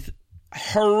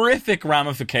horrific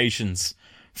ramifications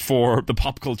for the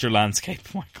pop culture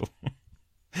landscape, Michael.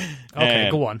 Okay,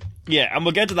 go on. Yeah, and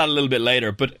we'll get to that a little bit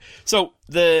later. But so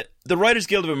the Writers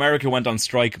Guild of America went on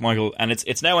strike, Michael, and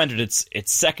it's now entered its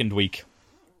second week.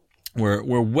 We're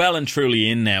well and truly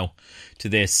in now to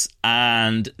this,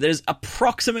 and there's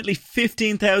approximately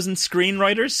 15,000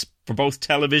 screenwriters for both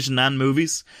television and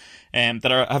movies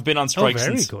that have been on strike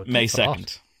since May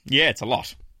 2nd. Yeah, it's a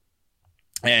lot.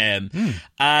 And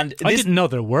I didn't know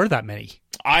there were that many.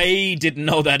 I didn't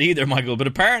know that either, Michael, but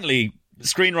apparently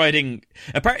screenwriting,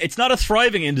 it's not a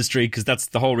thriving industry because that's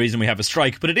the whole reason we have a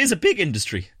strike, but it is a big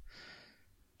industry.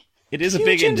 It is a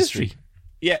big industry.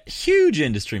 Yeah, huge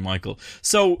industry, Michael.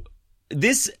 So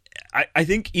this, I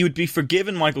think you would be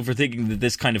forgiven, Michael, for thinking that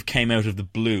this kind of came out of the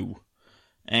blue.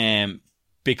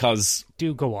 Because...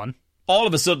 Do go on. All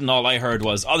of a sudden, all I heard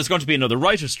was, there's going to be another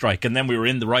writer's strike, and then we were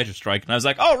in the writer's strike, and I was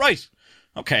like, oh, right,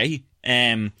 okay.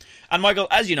 And Michael,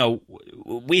 as you know,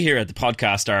 we here at the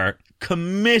podcast are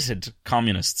committed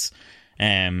communists.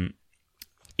 Comrade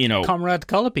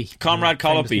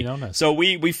Colopy. So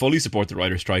we fully support the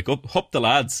writer's strike. Hup the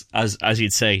lads, as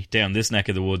you'd say down this neck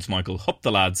of the woods, Michael. Hup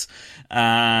the lads.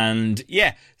 And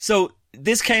yeah, so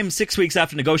this came 6 weeks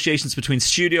after negotiations between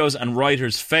studios and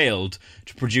writers failed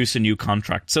to produce a new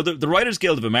contract. So the Writers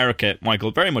Guild of America,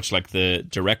 Michael, very much like the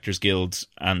Directors Guild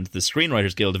and the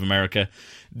Screenwriters Guild of America,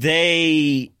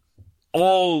 they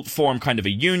all form kind of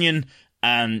a union,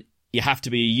 and you have to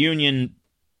be a union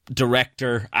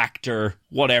director, actor,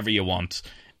 whatever you want,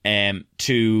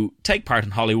 to take part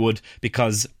in Hollywood,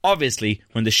 because obviously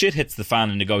when the shit hits the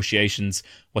fan in negotiations,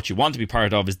 what you want to be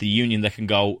part of is the union that can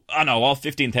go, oh no, all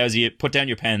 15,000 you, put down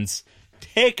your pens,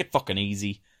 take it fucking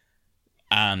easy,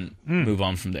 and move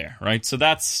on from there, right? So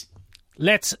that's...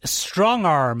 Let's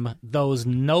strong-arm those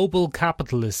noble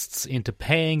capitalists into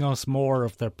paying us more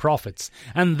of their profits,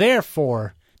 and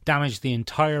therefore damage the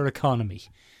entire economy.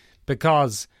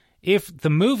 Because if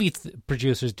the movie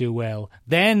producers do well,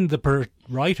 then the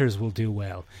writers will do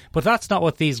well. But that's not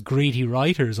what these greedy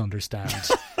writers understand.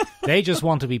 They just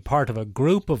want to be part of a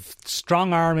group of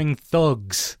strong-arming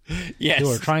thugs who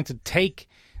are trying to take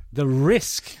the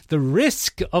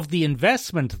risk of the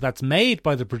investment that's made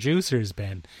by the producers,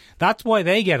 Ben. That's why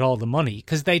they get all the money,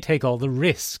 because they take all the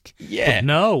risk. Yeah. But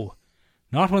no,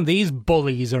 not when these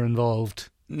bullies are involved.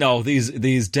 No,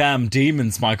 these damn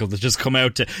demons, Michael, that just come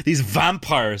out to... These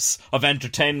vampires of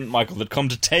entertainment, Michael, that come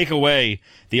to take away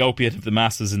the opiate of the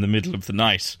masses in the middle of the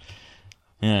night.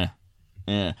 Yeah.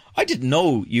 I didn't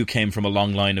know you came from a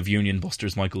long line of union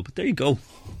busters, Michael, but there you go.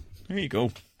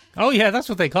 Oh, yeah, that's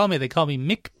what they call me. They call me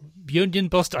Mick Union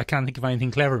Buster. I can't think of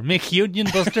anything clever. Mick Union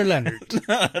Buster Leonard.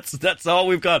 That's all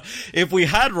we've got. If we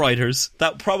had writers,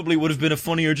 that probably would have been a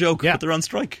funnier joke, but they're on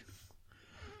strike.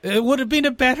 It would have been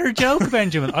a better joke,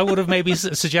 Benjamin. I would have maybe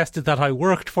suggested that I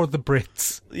worked for the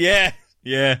Brits. Yeah,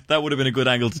 that would have been a good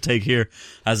angle to take here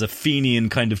as a Fenian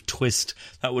kind of twist.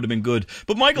 That would have been good.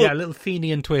 But Michael... Yeah, a little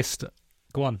Fenian twist.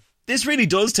 Go on. This really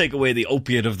does take away the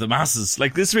opiate of the masses.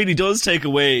 Like, this really does take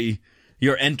away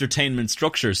your entertainment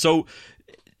structure. So,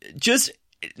 just...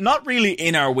 Not really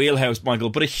in our wheelhouse,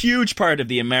 Michael, but a huge part of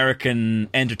the American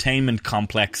entertainment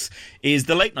complex is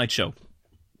the late night show.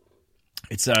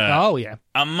 It's a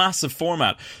massive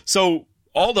format. So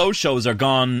all those shows are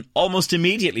gone almost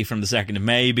immediately from the 2nd of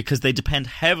May because they depend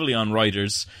heavily on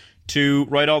writers to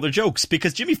write all their jokes,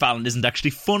 because Jimmy Fallon isn't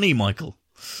actually funny, Michael.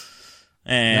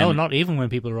 No, not even when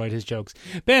people write his jokes.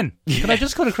 Ben, can I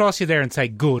just cut across you there and say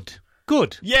good?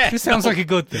 Good. Yeah, This sounds like a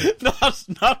good thing.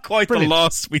 Not quite Brilliant. the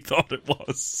loss we thought it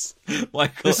was.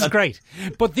 Michael, This is great.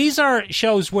 But these are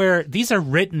shows where these are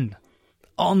written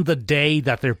on the day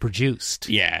that they're produced.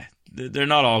 Yeah, they're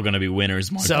not all going to be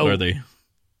winners, Michael, So- are they?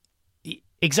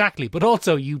 Exactly. But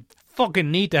also, you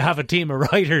fucking need to have a team of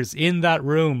writers in that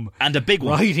room And a big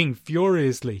one. writing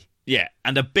furiously. Yeah,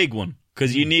 and a big one.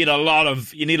 Because you need a lot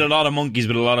of monkeys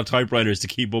with a lot of typewriters to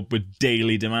keep up with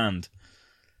daily demand.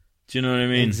 Do you know what I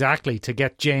mean? Exactly. To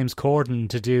get James Corden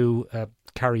to do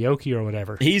karaoke or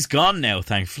whatever. He's gone now,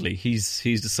 thankfully. He's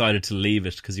decided to leave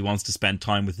it because he wants to spend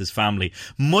time with his family,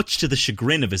 much to the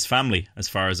chagrin of his family, as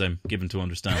far as I'm given to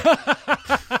understand.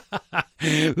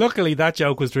 Luckily, that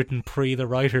joke was written pre the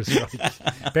writer's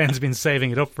strike. Ben's been saving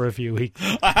it up for a few weeks.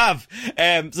 I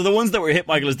have. So the ones that were hit,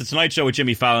 Michael, is The Tonight Show with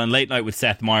Jimmy Fallon, Late Night with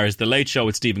Seth Meyers, The Late Show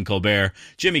with Stephen Colbert,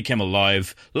 Jimmy Kimmel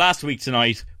Live, Last Week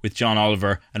Tonight with John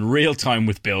Oliver, and Real Time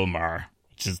with Bill Maher,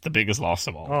 which is the biggest loss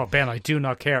of all. Oh, Ben, I do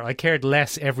not care. I cared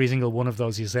less every single one of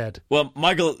those you said. Well,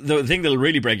 Michael, the thing that'll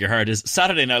really break your heart is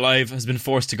Saturday Night Live has been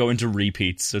forced to go into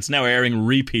repeats. So it's now airing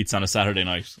repeats on a Saturday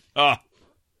night.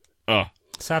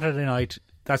 Saturday night.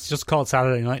 That's just called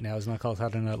Saturday Night now. It's not called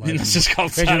Saturday Night Live. It's just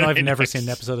called Benjamin and I have Saturday never Night. seen an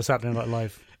episode of Saturday Night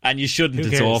Live. And you shouldn't. Who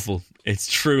It's cares? awful. It's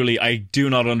truly, I do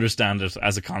not understand it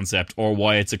as a concept or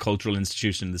why it's a cultural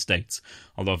institution in the States.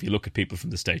 Although if you look at people from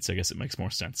the States, I guess it makes more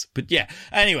sense. But yeah,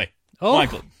 anyway, Oh.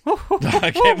 Michael.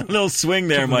 I gave a little swing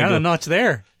there, Down a Michael. notch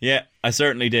there. Yeah, I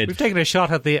certainly did. We've taken a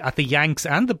shot at the Yanks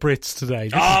and the Brits today.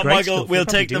 This Oh, is great Michael, stuff. we'll We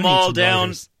probably take do them need all some down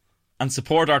writers. and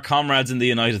support our comrades in the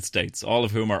United States, all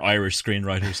of whom are Irish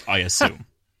screenwriters, I assume.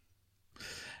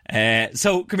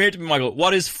 So, come here to me, Michael.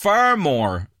 What is far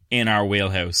more in our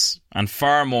wheelhouse and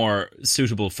far more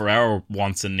suitable for our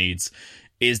wants and needs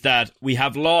is that we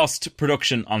have lost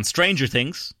production on Stranger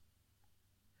Things.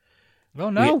 Oh,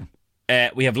 no.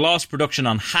 We have lost production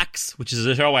on Hacks, which is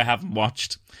a show I haven't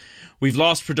watched. We've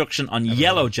lost production on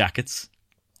Yellow Jackets,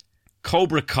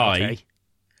 Cobra Kai, Okay.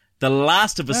 The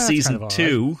Last of Us That's Season kind of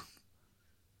 2.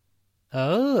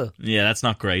 Oh. Yeah, that's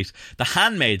not great. The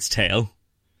Handmaid's Tale.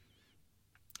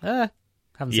 Haven't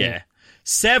seen Yeah. it.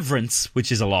 Severance,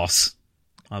 which is a loss,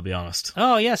 I'll be honest.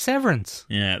 Oh, yeah, Severance.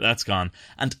 Yeah, that's gone.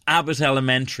 And Abbott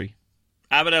Elementary.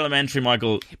 Abbott Elementary,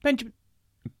 Michael, Benjamin.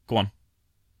 go on.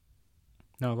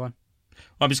 No, go on.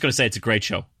 I'm just going to say it's a great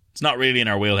show. It's not really in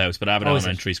our wheelhouse, but Abbott Oh, is it?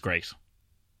 Elementary is great.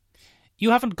 You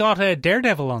haven't got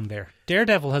Daredevil on there.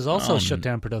 Daredevil has also shut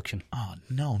down production. Oh,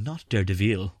 no, not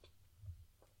Daredevil.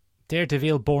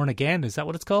 Daredevil Born Again, is that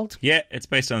what it's called? Yeah, it's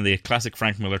based on the classic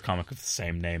Frank Miller comic of the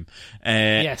same name.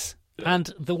 Yes.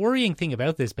 And the worrying thing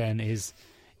about this, Ben, is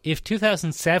if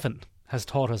 2007 has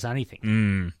taught us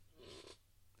anything,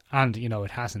 and, you know,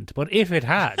 it hasn't, but if it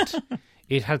had,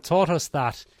 it had taught us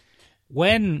that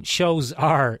when shows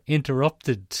are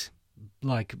interrupted,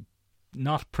 like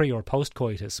not pre or post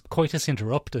coitus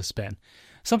interruptus, Ben,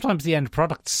 sometimes the end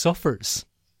product suffers.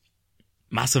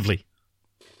 Massively.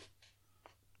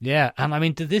 Yeah, and I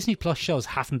mean, the Disney Plus shows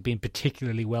haven't been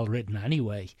particularly well written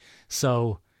anyway,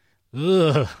 so,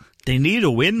 ugh. They need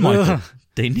a win, Michael.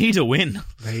 They need a win.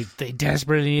 They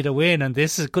desperately need a win, and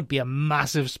this could be a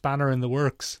massive spanner in the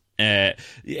works. I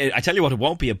tell you what, it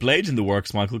won't be a Blade in the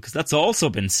works, Michael, because that's also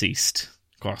been ceased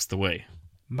across the way.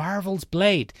 Marvel's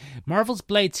Blade. Marvel's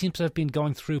Blade seems to have been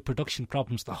going through production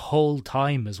problems the whole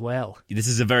time as well. This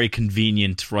is a very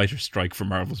convenient writer's strike for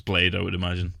Marvel's Blade, I would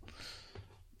imagine.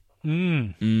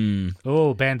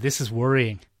 Oh, Ben, this is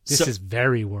worrying. This So- is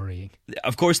very worrying.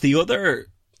 Of course, the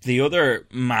other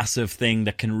massive thing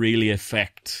that can really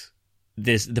affect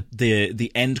this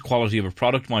the end quality of a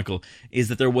product, Michael, is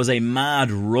that there was a mad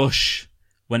rush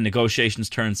when negotiations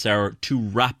turned sour to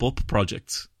wrap up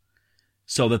projects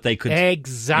so that they could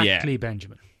Exactly,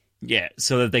 Benjamin.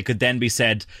 so that they could then be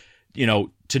said, you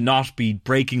know, to not be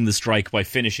breaking the strike by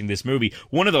finishing this movie.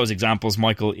 One of those examples,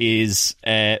 Michael, is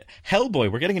Hellboy.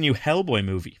 We're getting a new Hellboy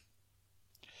movie.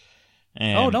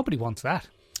 Nobody wants that.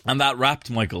 And that wrapped,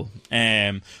 Michael.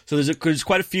 So there's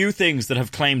quite a few things that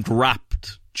have claimed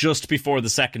wrapped just before the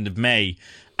 2nd of May.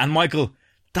 And Michael,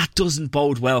 that doesn't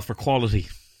bode well for quality.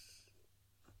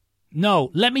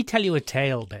 No, let me tell you a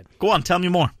tale, Ben. Go on, tell me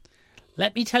more.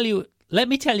 Let me tell you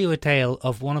a tale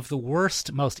of one of the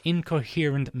worst, most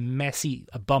incoherent, messy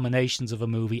abominations of a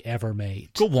movie ever made.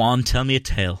 Go on, tell me a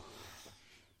tale.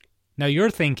 Now you're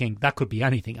thinking that could be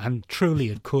anything, and truly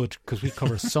it could, because we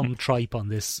cover some tripe on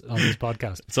this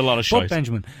podcast. It's a lot of But shite.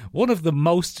 Benjamin, one of the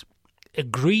most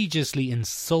egregiously,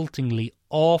 insultingly,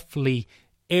 awfully,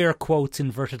 air quotes,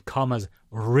 inverted commas,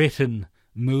 written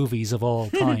movies of all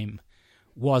time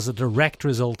was a direct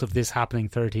result of this happening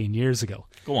 13 years ago.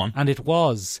 Go on. And it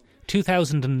was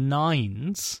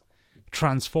 2009's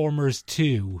Transformers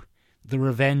 2, The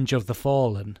Revenge of the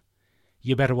Fallen,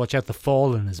 you better watch out, the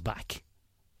Fallen is back.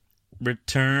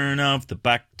 Return of the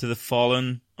Back to the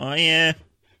Fallen. Oh, yeah.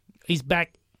 He's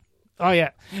back. Oh,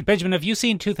 yeah. Benjamin, have you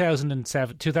seen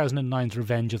 2009's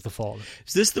Revenge of the Fallen?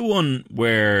 Is this the one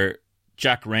where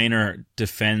Jack Rayner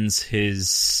defends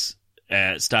his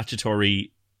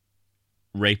statutory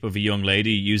rape of a young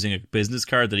lady using a business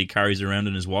card that he carries around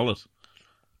in his wallet?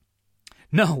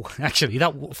 No, actually,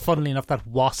 funnily enough, that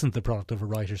wasn't the product of a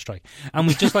writer's strike. And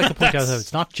we'd just like to point out that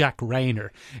it's not Jack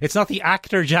Rayner. It's not the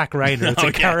actor Jack Rayner. It's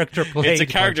a character played by Jack Rayner. It's a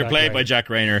character played by Jack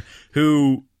Rayner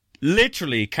who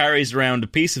literally carries around a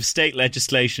piece of state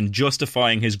legislation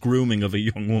justifying his grooming of a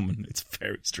young woman. It's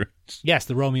very strange. Yes,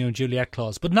 the Romeo and Juliet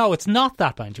clause. But no, it's not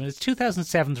that, Benjamin. It's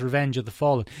 2007's Revenge of the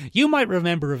Fallen. You might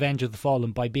remember Revenge of the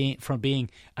Fallen from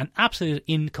being an absolute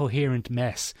incoherent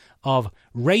mess of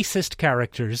racist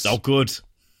characters. Oh, good.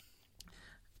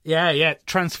 Yeah.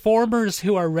 Transformers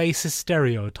who are racist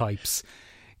stereotypes.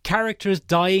 Characters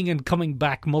dying and coming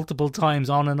back multiple times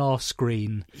on and off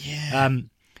screen. Yeah.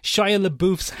 Shia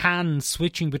LaBeouf's hand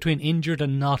switching between injured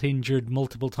and not injured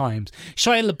multiple times.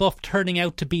 Shia LaBeouf turning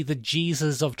out to be the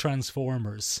Jesus of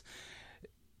Transformers.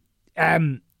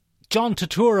 John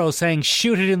Turturro saying,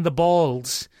 "Shoot it in the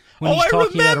balls." When he's I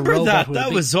talking about a remember robot that.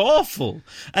 That was awful.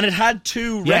 And it had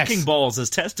two wrecking balls as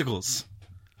testicles.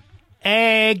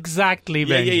 Exactly,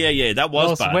 Ben. Yeah. That was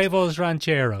Los bad. Huevos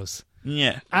Rancheros.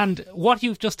 Yeah. And what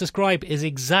you've just described is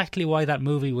exactly why that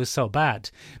movie was so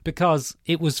bad. Because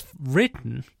it was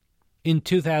written in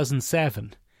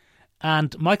 2007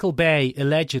 and Michael Bay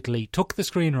allegedly took the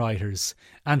screenwriters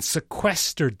and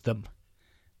sequestered them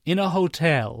in a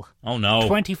hotel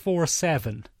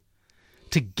 24/7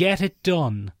 to get it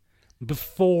done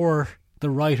before the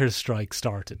writer's strike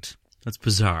started. That's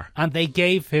bizarre. And they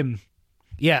gave him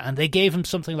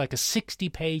something like a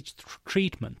 60-page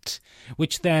treatment,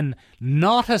 which then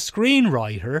not a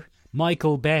screenwriter,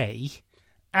 Michael Bay,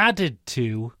 added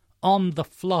to on the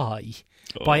fly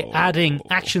by adding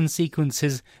action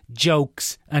sequences,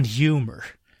 jokes, and humour.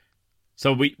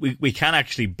 So we can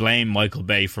actually blame Michael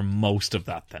Bay for most of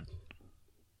that then.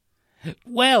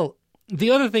 Well,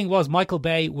 the other thing was Michael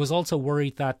Bay was also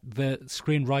worried that the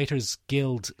Screenwriters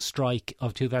Guild strike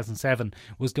of 2007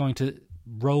 was going to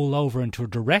roll over into a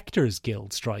Directors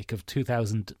Guild strike of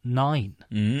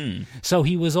 2009. So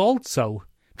he was also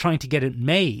trying to get it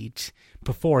made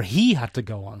before he had to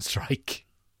go on strike.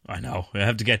 I know. I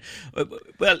have to get...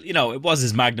 Well, it was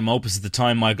his magnum opus at the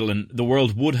time, Michael, and the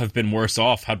world would have been worse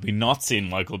off had we not seen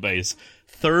Michael Bay's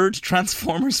third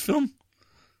Transformers film.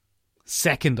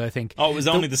 Second, I think. Oh, it was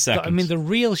only the second. The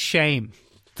real shame...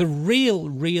 The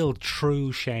real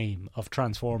true shame of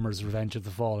Transformers Revenge of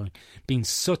the Fallen being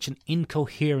such an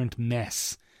incoherent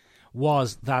mess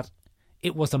was that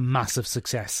it was a massive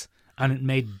success and it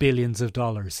made billions of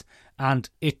dollars and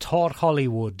it taught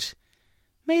Hollywood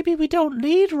maybe we don't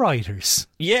need writers.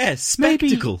 Yeah,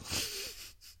 spectacle.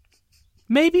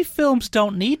 Maybe films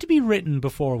don't need to be written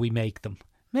before we make them.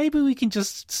 Maybe we can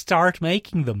just start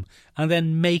making them and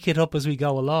then make it up as we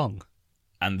go along.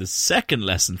 And the second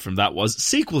lesson from that was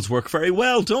sequels work very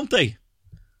well, don't they?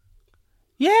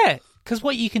 Yeah, because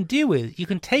what you can do is you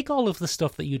can take all of the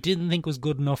stuff that you didn't think was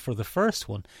good enough for the first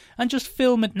one and just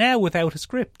film it now without a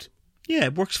script. Yeah,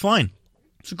 it works fine.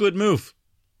 It's a good move.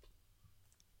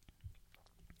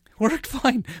 Worked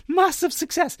fine. Massive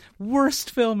success.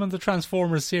 Worst film in the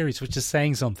Transformers series, which is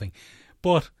saying something.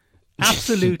 But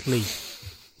absolutely...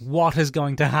 what is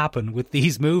going to happen with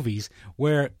these movies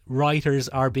where writers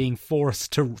are being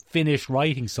forced to finish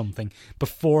writing something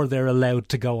before they're allowed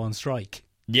to go on strike.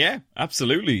 Yeah,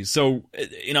 absolutely. So,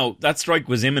 that strike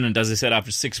was imminent, as I said,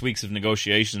 after 6 weeks of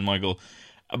negotiation, Michael.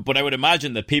 But I would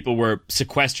imagine that people were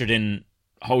sequestered in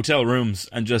hotel rooms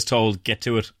and just told, get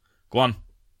to it. Go on.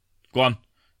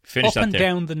 Finish that up and there.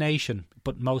 Down the nation,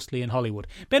 but mostly in Hollywood.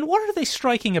 Ben, what are they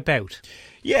striking about?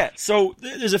 Yeah, so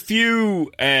there's a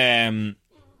few...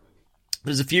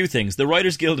 There's a few things. The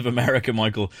Writers Guild of America,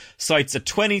 Michael, cites a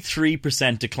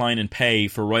 23% decline in pay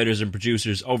for writers and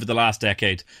producers over the last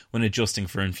decade when adjusting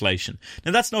for inflation.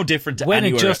 Now, that's no different to when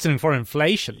anywhere... adjusting for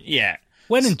inflation? Yeah.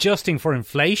 When adjusting for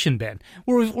inflation, Ben.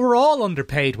 We're all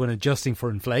underpaid when adjusting for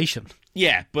inflation.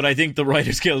 Yeah, but I think the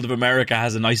Writers Guild of America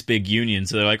has a nice big union,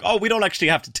 so they're like, oh, we don't actually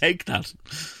have to take that.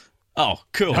 Oh,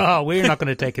 cool. Oh, we're not going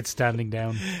to take it standing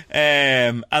down.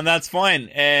 And that's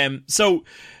fine. So...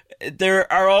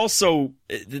 There are also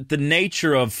the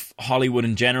nature of Hollywood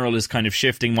in general is kind of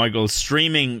shifting, Michael.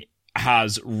 Streaming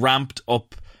has ramped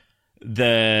up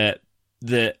the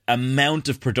amount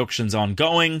of productions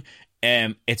ongoing.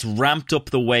 It's ramped up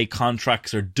the way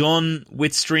contracts are done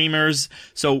with streamers.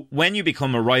 So when you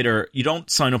become a writer, you don't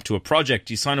sign up to a project,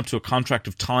 you sign up to a contract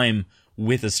of time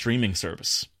with a streaming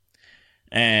service.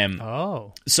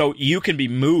 So you can be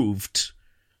moved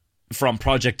from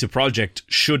project to project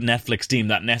should Netflix deem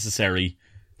that necessary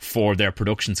for their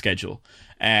production schedule.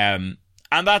 And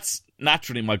that's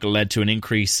naturally, Michael, led to an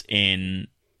increase in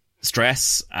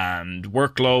stress and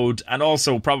workload, and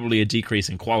also probably a decrease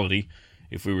in quality,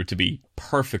 if we were to be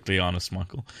perfectly honest,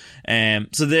 Michael.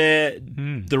 So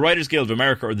the Writers Guild of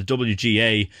America, or the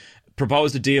WGA,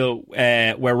 proposed a deal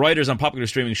where writers on popular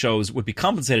streaming shows would be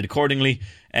compensated accordingly,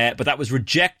 but that was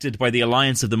rejected by the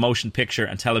Alliance of the Motion Picture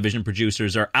and Television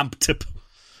Producers, or AMPTP,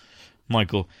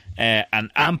 Michael.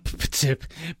 And AMPTP.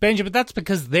 Benjamin, that's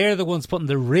because they're the ones putting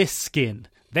the risk in.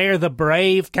 They're the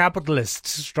brave capitalists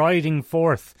striding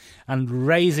forth and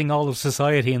raising all of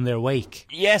society in their wake.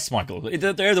 Yes, Michael.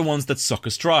 They're the ones that suck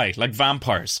us dry, like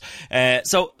vampires.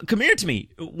 So, come here to me.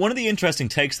 One of the interesting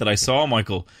takes that I saw,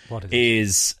 Michael,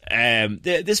 is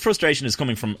this frustration is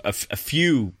coming from a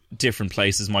few different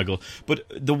places, Michael. But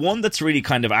the one that's really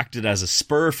kind of acted as a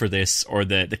spur for this, or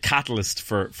the catalyst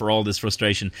for all this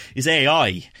frustration, is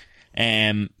AI.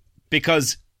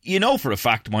 Because you know for a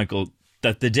fact, Michael,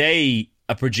 that the day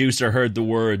a producer heard the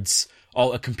words,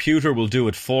 "Oh, a computer will do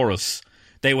it for us,"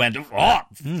 they went, "Oh,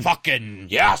 fucking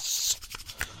yes!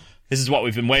 This is what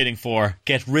we've been waiting for.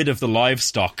 Get rid of the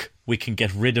livestock. We can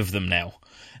get rid of them now."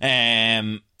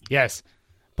 Yes.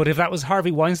 But if that was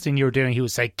Harvey Weinstein you were doing, he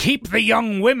would say, "Keep the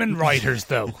young women writers,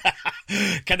 though."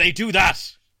 Can they do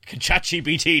that? Can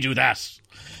ChatGPT do that?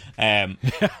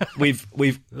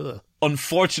 We've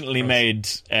unfortunately made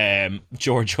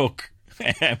George Hook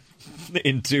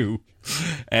into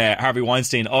Harvey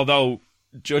Weinstein, although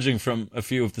judging from a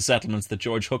few of the settlements that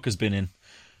George Hook has been in,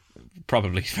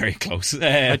 probably very close.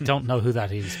 I don't know who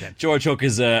that is, Ben. George Hook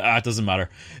is it doesn't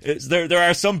matter. There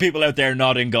are some people out there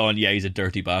nodding, going, "Yeah, he's a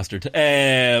dirty bastard."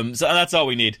 So that's all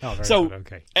we need. So good.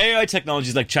 Okay. AI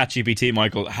technologies like ChatGPT,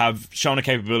 Michael, have shown a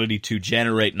capability to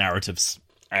generate narratives,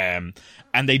 and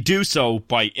they do so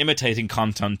by imitating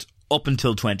content up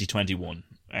until 2021,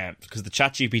 because the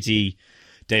ChatGPT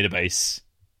database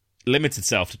limits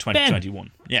itself to 2021.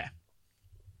 Ben, yeah.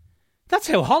 That's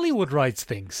how Hollywood writes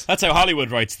things.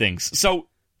 So,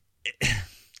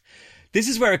 this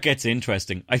is where it gets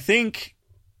interesting. I think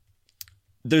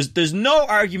there's no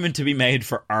argument to be made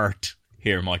for art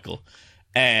here, Michael.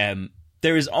 There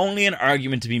is only an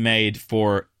argument to be made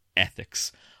for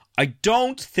ethics. I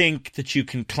don't think that you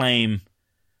can claim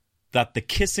that The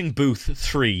Kissing Booth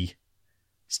 3,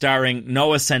 starring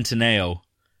Noah Centineo,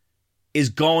 is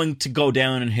going to go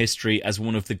down in history as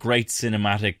one of the great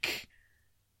cinematic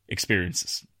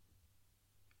experiences.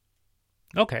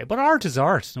 Okay, but art is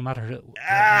art, no matter...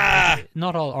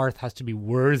 Not all art has to be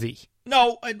worthy.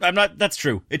 No, I'm not. That's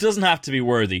true. It doesn't have to be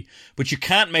worthy. But you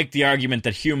can't make the argument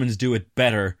that humans do it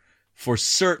better for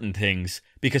certain things,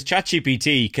 because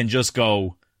ChatGPT can just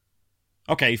go,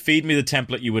 "Okay, feed me the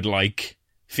template you would like,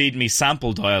 feed me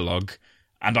sample dialogue,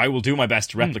 and I will do my best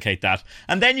to replicate that."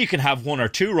 And then you can have one or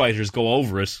two writers go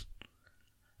over it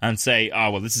and say,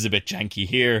 "Oh, well, this is a bit janky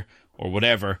here," or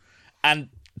whatever. And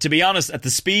to be honest, at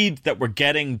the speed that we're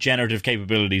getting generative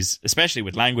capabilities, especially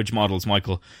with language models,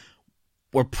 Michael,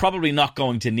 we're probably not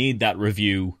going to need that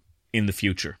review in the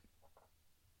future.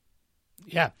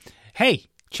 Yeah. Hey,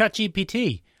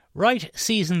 ChatGPT, write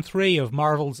season 3 of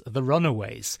Marvel's The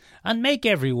Runaways and make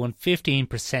everyone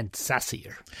 15%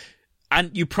 sassier.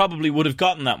 And you probably would have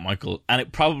gotten that, Michael, and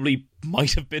it probably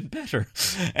might have been better,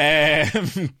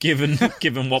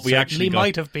 given what we actually got.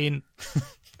 Might have been.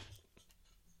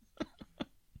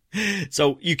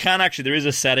 So you can actually, there is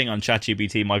a setting on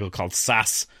ChatGPT, Michael, called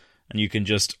sass, and you can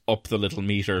just up the little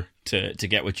meter to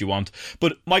get what you want.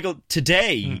 But Michael,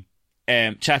 today,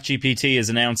 ChatGPT has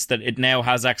announced that it now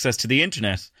has access to the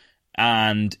internet,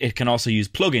 and it can also use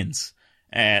plugins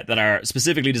that are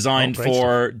specifically designed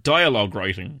for dialogue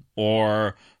writing,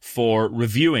 or for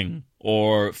reviewing,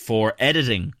 or for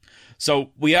editing.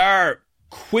 So we are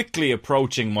quickly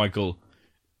approaching, Michael,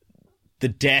 the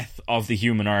death of the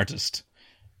human artist.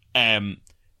 And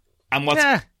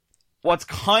what's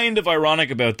kind of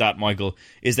ironic about that, Michael,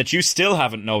 is that you still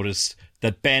haven't noticed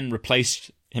that Ben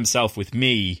replaced himself with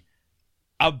me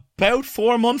about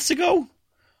 4 months ago.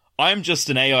 I'm just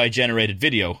an AI-generated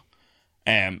video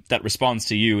that responds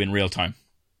to you in real time.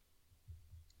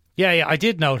 Yeah, I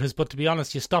did notice, but to be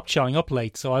honest, you stopped showing up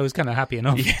late, so I was kind of happy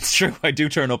enough. Yeah, it's true. I do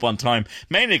turn up on time,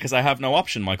 mainly because I have no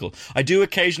option, Michael. I do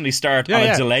occasionally start on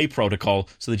a delay protocol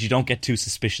so that you don't get too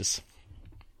suspicious.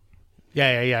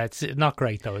 Yeah. It's not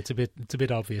great though. It's a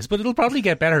bit obvious, but it'll probably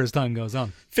get better as time goes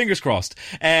on. Fingers crossed.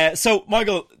 So,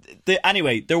 Michael,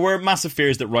 anyway, there were massive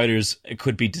fears that writers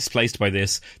could be displaced by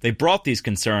this. They brought these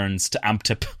concerns to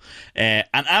AMTIP, and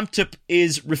AMTIP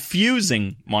is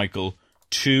refusing, Michael,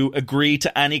 to agree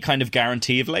to any kind of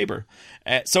guarantee of labour.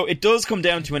 So it does come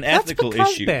down to an ethical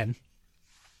issue. Ben,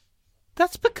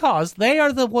 that's because they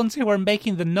are the ones who are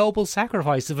making the noble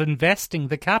sacrifice of investing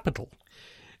the capital.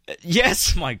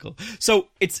 Yes, Michael. So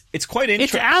it's quite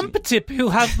interesting. It's AMTIP who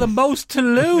has the most to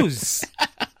lose.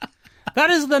 That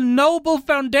is the noble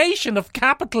foundation of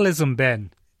capitalism,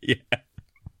 Ben. Yeah.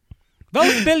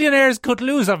 Those billionaires could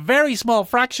lose a very small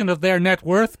fraction of their net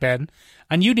worth, Ben,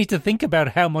 and you need to think about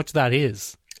how much that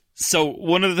is. So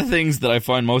one of the things that I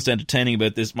find most entertaining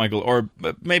about this, Michael, or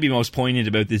maybe most poignant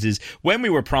about this, is when we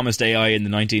were promised AI in the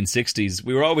 1960s,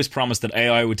 we were always promised that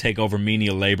AI would take over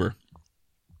menial labour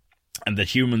and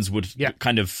that humans would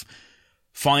kind of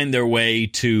find their way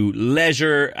to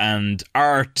leisure and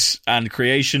art and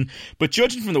creation. But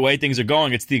judging from the way things are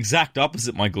going, it's the exact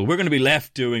opposite, Michael. We're going to be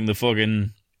left doing the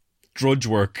fucking drudge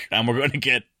work, and we're going to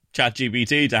get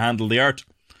ChatGPT to handle the art.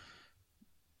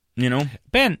 You know?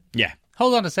 Ben. Yeah.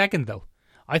 Hold on a second, though.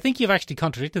 I think you've actually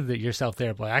contradicted yourself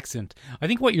there by accident. I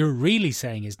think what you're really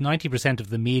saying is 90% of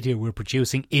the media we're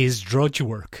producing is drudge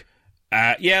work.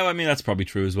 Yeah, I mean, that's probably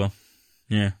true as well.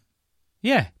 Yeah.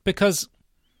 Yeah, because,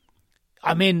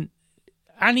 I mean,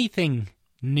 anything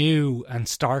new and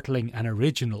startling and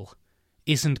original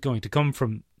isn't going to come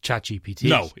from ChatGPT.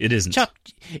 No, it isn't.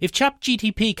 If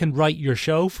ChatGPT can write your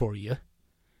show for you,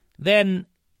 then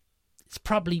it's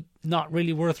probably not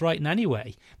really worth writing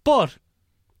anyway. But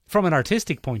from an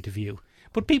artistic point of view,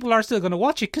 but people are still going to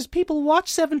watch it because people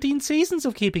watch 17 seasons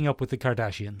of Keeping Up with the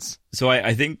Kardashians. So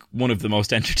I think one of the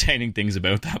most entertaining things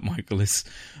about that, Michael, is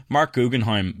Mark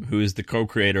Guggenheim, who is the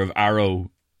co-creator of Arrow,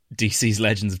 DC's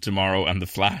Legends of Tomorrow, and The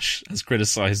Flash, has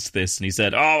criticised this. And he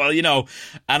said, oh, well, you know,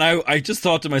 and I just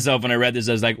thought to myself when I read this,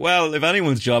 I was like, well, if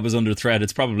anyone's job is under threat,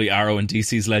 it's probably Arrow and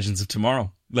DC's Legends of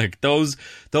Tomorrow. Like, those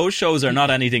shows are not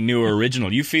anything new or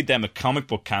original. You feed them a comic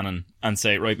book canon and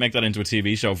say, right, make that into a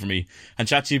TV show for me. And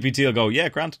ChatGPT will go, yeah,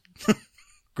 grand.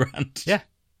 Grand. Yeah.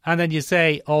 And then you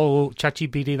say, oh,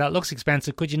 ChatGPT, that looks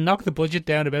expensive. Could you knock the budget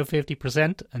down about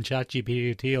 50%? And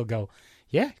ChatGPT will go,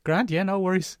 yeah, grand, yeah, no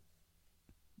worries.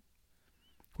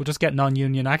 We'll just get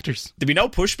non-union actors. There'll be no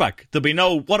pushback. There'll be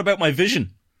no, what about my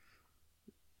vision?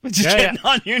 We'll just get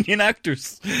non-union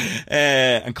actors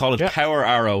and call it Power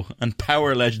Arrow and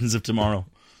Power Legends of Tomorrow.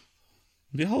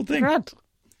 The whole thing. Grand.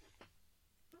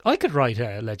 I could write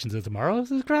Legends of Tomorrow.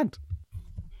 This is grand.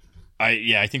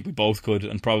 I think we both could,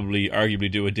 and probably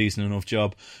arguably do a decent enough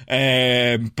job.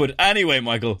 But anyway,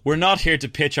 Michael, we're not here to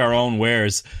pitch our own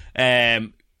wares.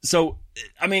 So,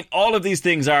 I mean, all of these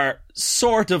things are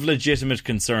sort of legitimate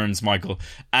concerns, Michael,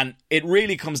 and it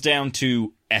really comes down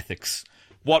to ethics.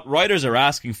 What writers are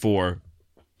asking for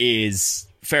is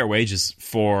fair wages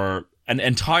for an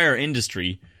entire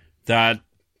industry that,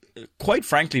 quite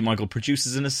frankly, Michael,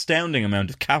 produces an astounding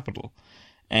amount of capital.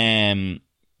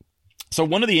 So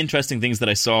one of the interesting things that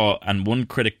I saw, and one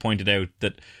critic pointed out,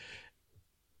 that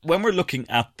when we're looking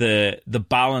at the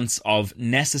balance of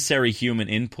necessary human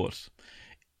input,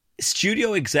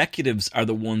 studio executives are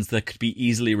the ones that could be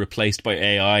easily replaced by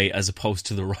AI as opposed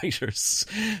to the writers.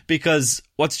 Because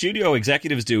what studio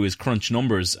executives do is crunch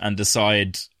numbers and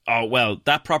decide, oh, well,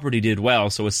 that property did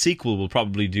well, so a sequel will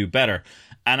probably do better.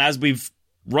 And as we've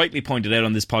rightly pointed out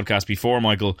on this podcast before,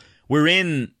 Michael, we're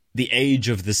in the age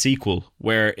of the sequel,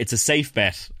 where it's a safe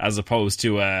bet as opposed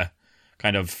to a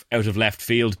kind of out of left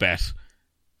field bet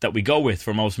that we go with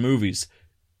for most movies.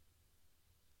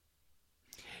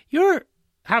 You're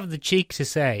have the cheek to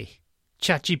say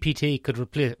ChatGPT could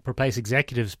replace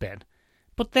executives, Ben.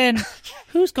 But then,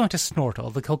 who's going to snort all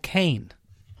the cocaine?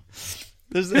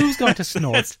 Who's going to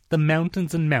snort the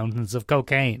mountains and mountains of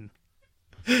cocaine?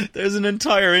 There's an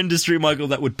entire industry, Michael,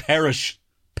 that would perish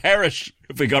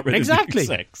if we got rid of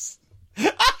sex.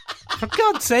 For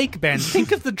God's sake, Ben,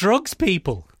 think of the drugs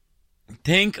people.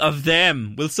 Think of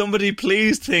them. Will somebody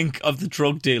please think of the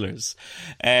drug dealers?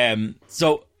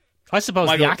 So I suppose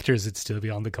Michael, the actors would still be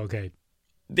on the cocaine.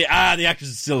 The actors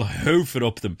would still hoof it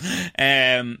up them.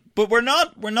 But we're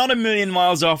not a million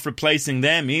miles off replacing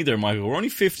them either, Michael. We're only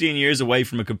 15 years away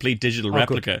from a complete digital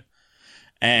replica.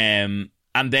 And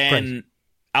then Great.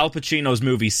 Al Pacino's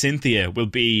movie Cynthia will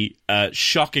be a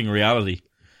shocking reality.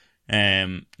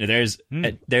 There's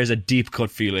a deep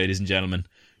cut for you, ladies and gentlemen.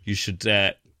 You should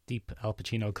deep Al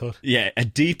Pacino cut. Yeah, a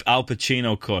deep Al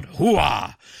Pacino cut.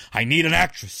 Hooah! I need an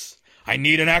actress,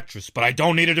 but I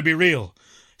don't need her to be real.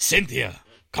 Cynthia,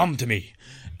 come to me.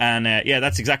 And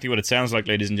that's exactly what it sounds like,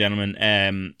 ladies and gentlemen.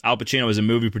 Al Pacino is a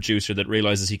movie producer that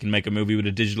realizes he can make a movie with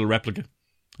a digital replica,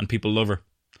 and people love her.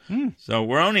 So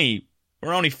we're only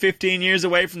 15 years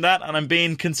away from that, and I'm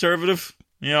being conservative,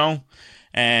 you know.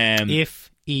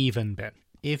 If even, Ben.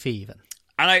 If even.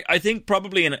 And I think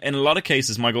probably in a lot of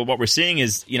cases, Michael, what we're seeing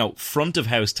is, you know, front of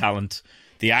house talent,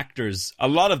 the actors, a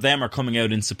lot of them are coming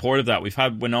out in support of that. We've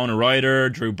had Winona Ryder,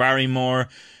 Drew Barrymore,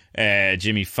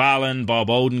 Jimmy Fallon, Bob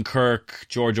Odenkirk,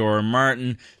 George R.R.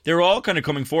 Martin. They're all kind of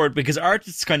coming forward because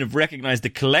artists kind of recognise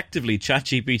that collectively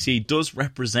ChatGPT does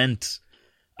represent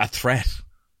a threat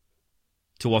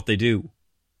to what they do.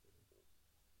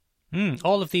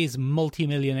 All of these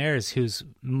multimillionaires whose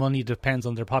money depends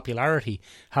on their popularity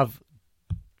have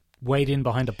weighed in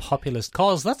behind a populist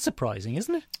cause. That's surprising,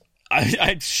 isn't it?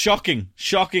 It's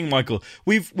shocking, Michael.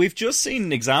 We've just seen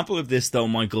an example of this, though,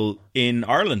 Michael, in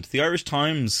Ireland. The Irish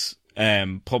Times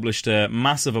published a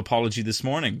massive apology this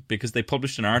morning because they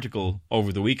published an article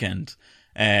over the weekend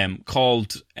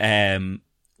called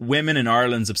 "Women in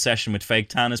Ireland's Obsession with Fake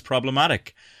Tan is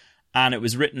Problematic." And it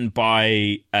was written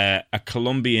by a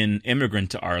Colombian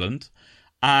immigrant to Ireland.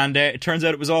 And it turns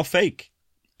out it was all fake.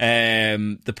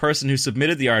 The person who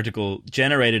submitted the article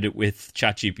generated it with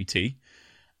ChatGPT.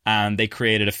 And they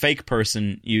created a fake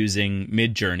person using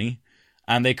Midjourney.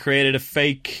 And they created a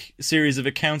fake series of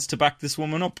accounts to back this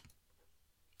woman up.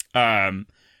 And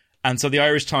so the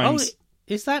Irish Times... Oh,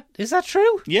 is that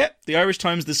true? Yeah, the Irish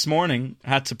Times this morning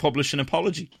had to publish an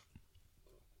apology.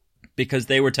 Because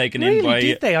they were taken in by...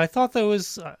 Did they? I thought there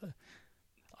was...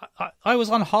 I was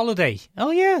on holiday.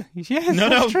 Oh, yeah. Yes,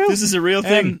 no, true. This is a real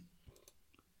thing.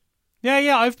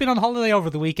 Yeah, I've been on holiday over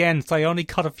the weekend, so I only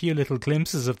caught a few little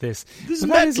glimpses of this.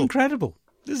 That is incredible.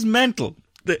 This is mental.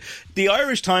 The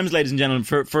Irish Times, ladies and gentlemen,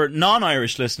 for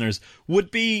non-Irish listeners, would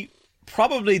be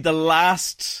probably the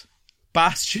last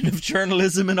bastion of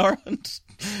journalism in Ireland.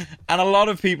 And a lot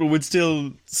of people would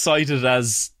still cite it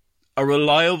as a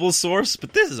reliable source,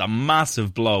 but this is a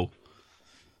massive blow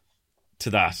to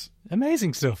that.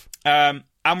 Amazing stuff.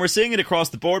 And we're seeing it across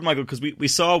the board, Michael, because we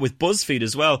saw with BuzzFeed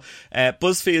as well.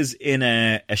 BuzzFeed is in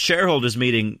a shareholders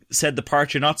meeting said the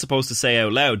part you're not supposed to say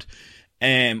out loud,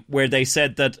 where they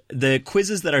said that the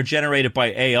quizzes that are generated by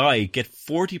AI get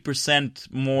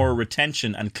 40% more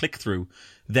retention and click-through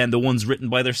than the ones written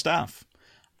by their staff.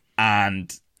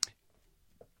 And...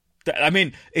 I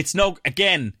mean, it's not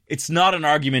an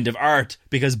argument of art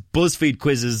because BuzzFeed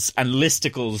quizzes and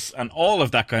listicles and all of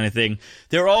that kind of thing,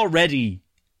 they're already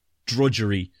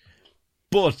drudgery,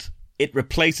 but it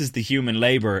replaces the human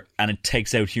labour and it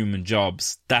takes out human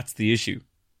jobs. That's the issue.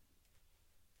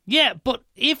 Yeah, but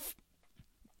if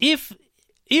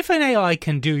an AI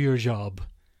can do your job,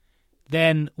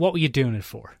 then what were you doing it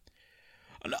for?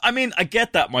 I mean, I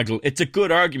get that, Michael. It's a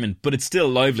good argument, but it's still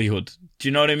livelihood. Do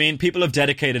you know what I mean? People have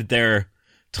dedicated their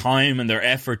time and their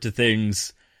effort to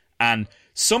things, and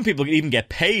some people even get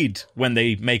paid when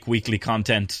they make weekly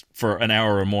content for an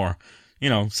hour or more. You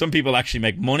know, some people actually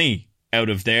make money out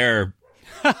of their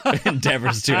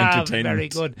endeavours to entertainment. Very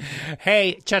good.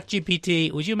 Hey,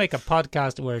 ChatGPT, would you make a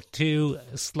podcast where two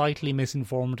slightly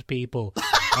misinformed people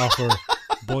offer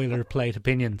boilerplate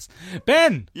opinions?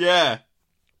 Ben! Yeah.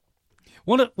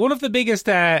 One of the biggest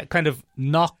kind of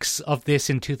knocks of this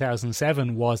in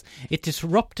 2007 was it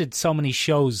disrupted so many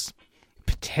shows'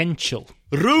 potential.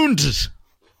 Ruined it.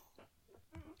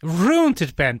 Ruined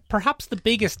it, Ben. Perhaps the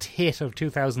biggest hit of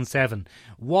 2007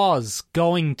 was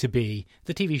going to be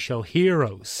the TV show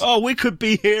Heroes. Oh, we could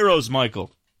be heroes,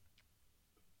 Michael.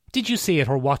 Did you see it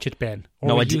or watch it, Ben? Or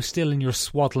no, were you still in your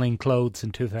swaddling clothes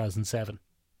in 2007?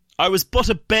 I was but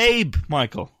a babe,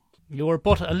 Michael. You were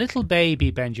but a little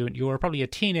baby, Benjamin. You were probably a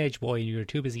teenage boy and you were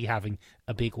too busy having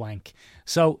a big wank.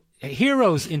 So,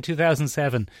 Heroes in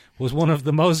 2007 was one of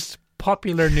the most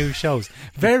popular new shows.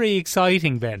 Very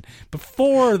exciting, Ben.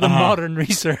 Before the modern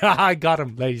research... I got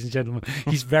him, ladies and gentlemen.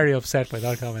 He's very upset by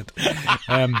that comment.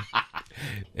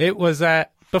 It was...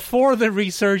 before the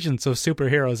resurgence of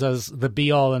superheroes as the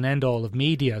be-all and end-all of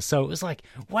media. So it was like,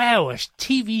 wow, a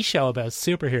TV show about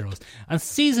superheroes. And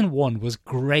season 1 was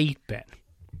great, Ben.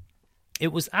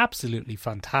 It was absolutely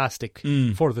fantastic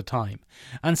for the time.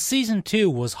 And season 2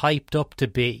 was hyped up to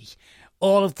be.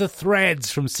 All of the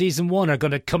threads from season 1 are going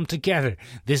to come together.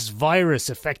 This virus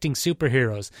affecting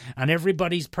superheroes and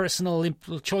everybody's personal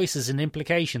choices and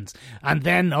implications. And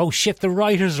then, oh shit, the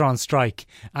writers are on strike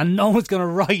and no one's going to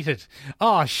write it.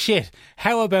 Oh shit,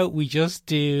 how about we just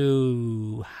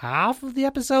do half of the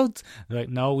episodes? They're like,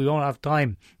 no, we won't have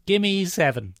time. Give me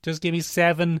 7. Just give me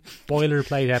 7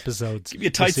 boilerplate episodes. Give me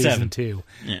a tight season 7. 2.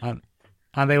 Yeah.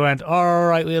 And they went, all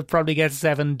right, we'll probably get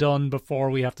 7 done before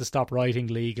we have to stop writing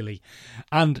legally.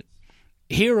 And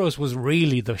Heroes was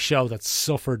really the show that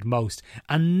suffered most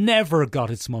and never got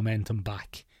its momentum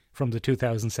back from the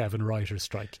 2007 writer's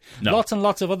strike. No. Lots and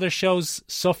lots of other shows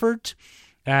suffered.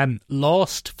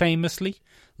 Lost, famously.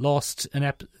 Lost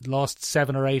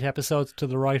 7 or 8 episodes to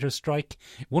the writer's strike.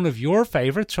 One of your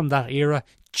favourites from that era,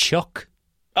 Chuck.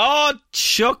 Oh,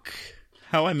 Chuck.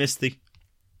 How I missed thee.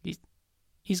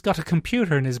 He's got a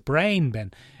computer in his brain,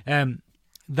 Ben.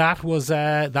 That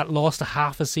lost a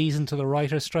half a season to the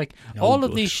writer's strike. All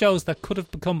of these shows that could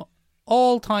have become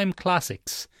all-time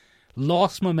classics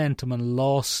lost momentum and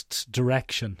lost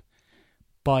direction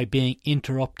by being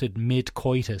interrupted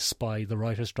mid-coitus by the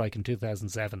writer's strike in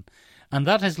 2007. And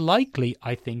that is likely,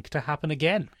 I think, to happen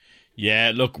again.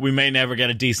 Yeah, look, we may never get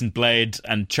a decent Blade,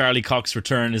 and Charlie Cox's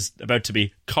return is about to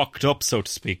be cocked up, so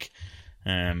to speak.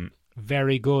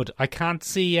 Very good. I can't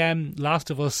see Last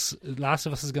of Us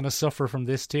is going to suffer from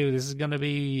this too. This is going to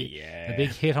be a big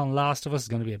hit on Last of Us. It's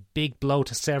going to be a big blow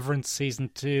to Severance Season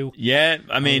 2. Yeah,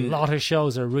 I mean, a lot of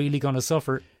shows are really going to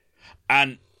suffer.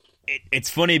 And it's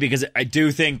funny because I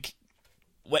do think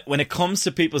when it comes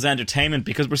to people's entertainment,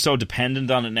 because we're so dependent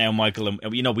on it now, Michael,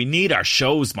 and we need our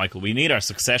shows, Michael. We need our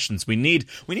successions. We need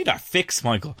our fix,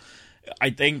 Michael.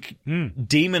 I think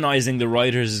demonizing the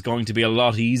writers is going to be a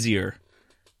lot easier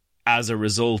as a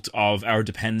result of our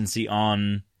dependency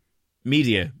on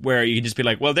media, where you can just be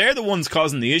like, well, they're the ones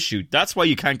causing the issue. That's why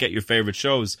you can't get your favourite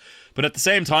shows. But at the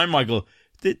same time, Michael,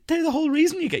 they're the whole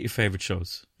reason you get your favourite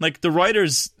shows. Like, the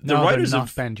writers they're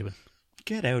not, Benjamin.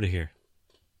 Get out of here.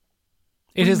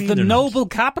 It is the noble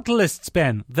capitalists,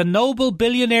 Ben. The noble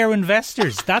billionaire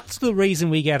investors. That's the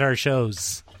reason we get our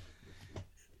shows.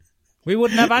 We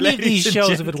wouldn't have any of these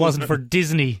shows if it wasn't for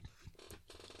Disney.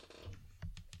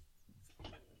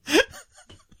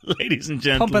 Ladies and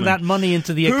gentlemen, pumping that money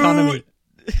into the economy.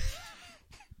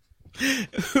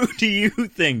 Who do you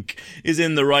think is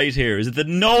in the right here? Is it the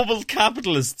noble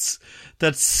capitalists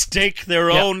that stake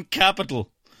their own capital?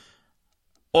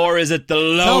 Or is it the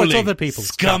lowly, other people's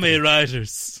scummy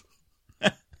writers?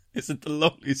 Is it the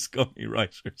lowly, scummy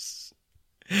writers?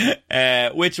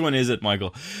 Which one is it,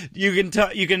 Michael? You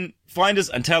can find us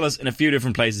and tell us in a few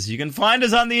different places. You can find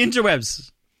us on the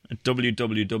interwebs at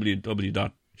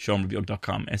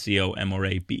www.seomrabeag.com,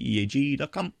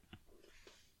 SEOMRABEAG.com.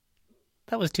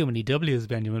 That was too many W's,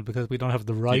 Benjamin, because we don't have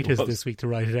the writers this week to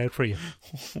write it out for you.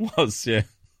 Was, yeah.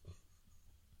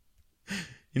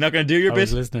 You're not going to do your bit? I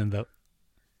was listening, though.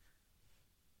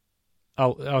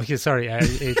 Oh, yeah, sorry.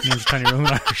 It means Tony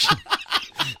Roman Irish.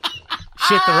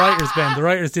 Shit, the writers, Ben. The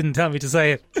writers didn't tell me to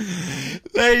say it.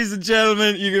 Ladies and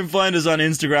gentlemen, you can find us on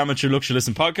Instagram at Sure Look, Sure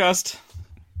Listen Podcast.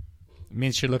 It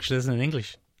means Sure Look, Sure Listen in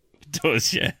English.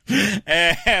 Does, yeah.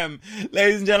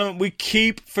 Ladies and gentlemen, we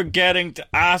keep forgetting to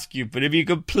ask you, but if you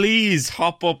could please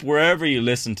hop up wherever you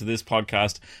listen to this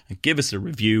podcast and give us a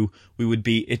review, we would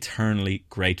be eternally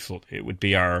grateful. It would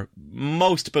be our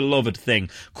most beloved thing.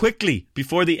 Quickly,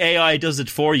 before the AI does it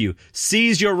for you,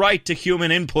 seize your right to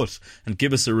human input and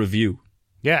give us a review.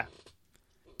 Yeah.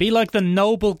 Be like the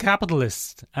noble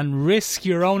capitalist and risk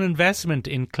your own investment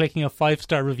in clicking a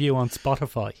 5-star review on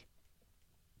Spotify.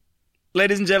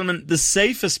 Ladies and gentlemen, the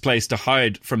safest place to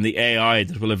hide from the AI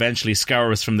that will eventually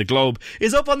scour us from the globe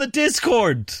is up on the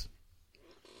Discord.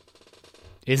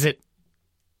 Is it?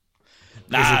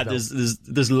 Nah,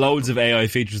 there's loads of AI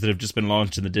features that have just been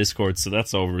launched in the Discord, so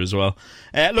that's over as well.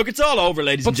 Look, it's all over,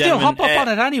 ladies and gentlemen. But still, hop up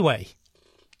on it anyway.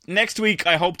 Next week,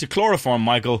 I hope to chloroform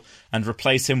Michael and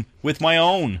replace him with my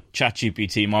own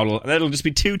ChatGPT model. And that'll just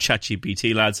be 2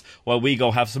 ChatGPT lads while we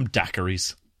go have some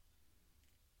daiquiris.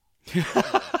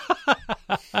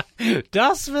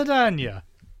 Das Vidania.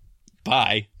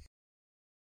 Bye.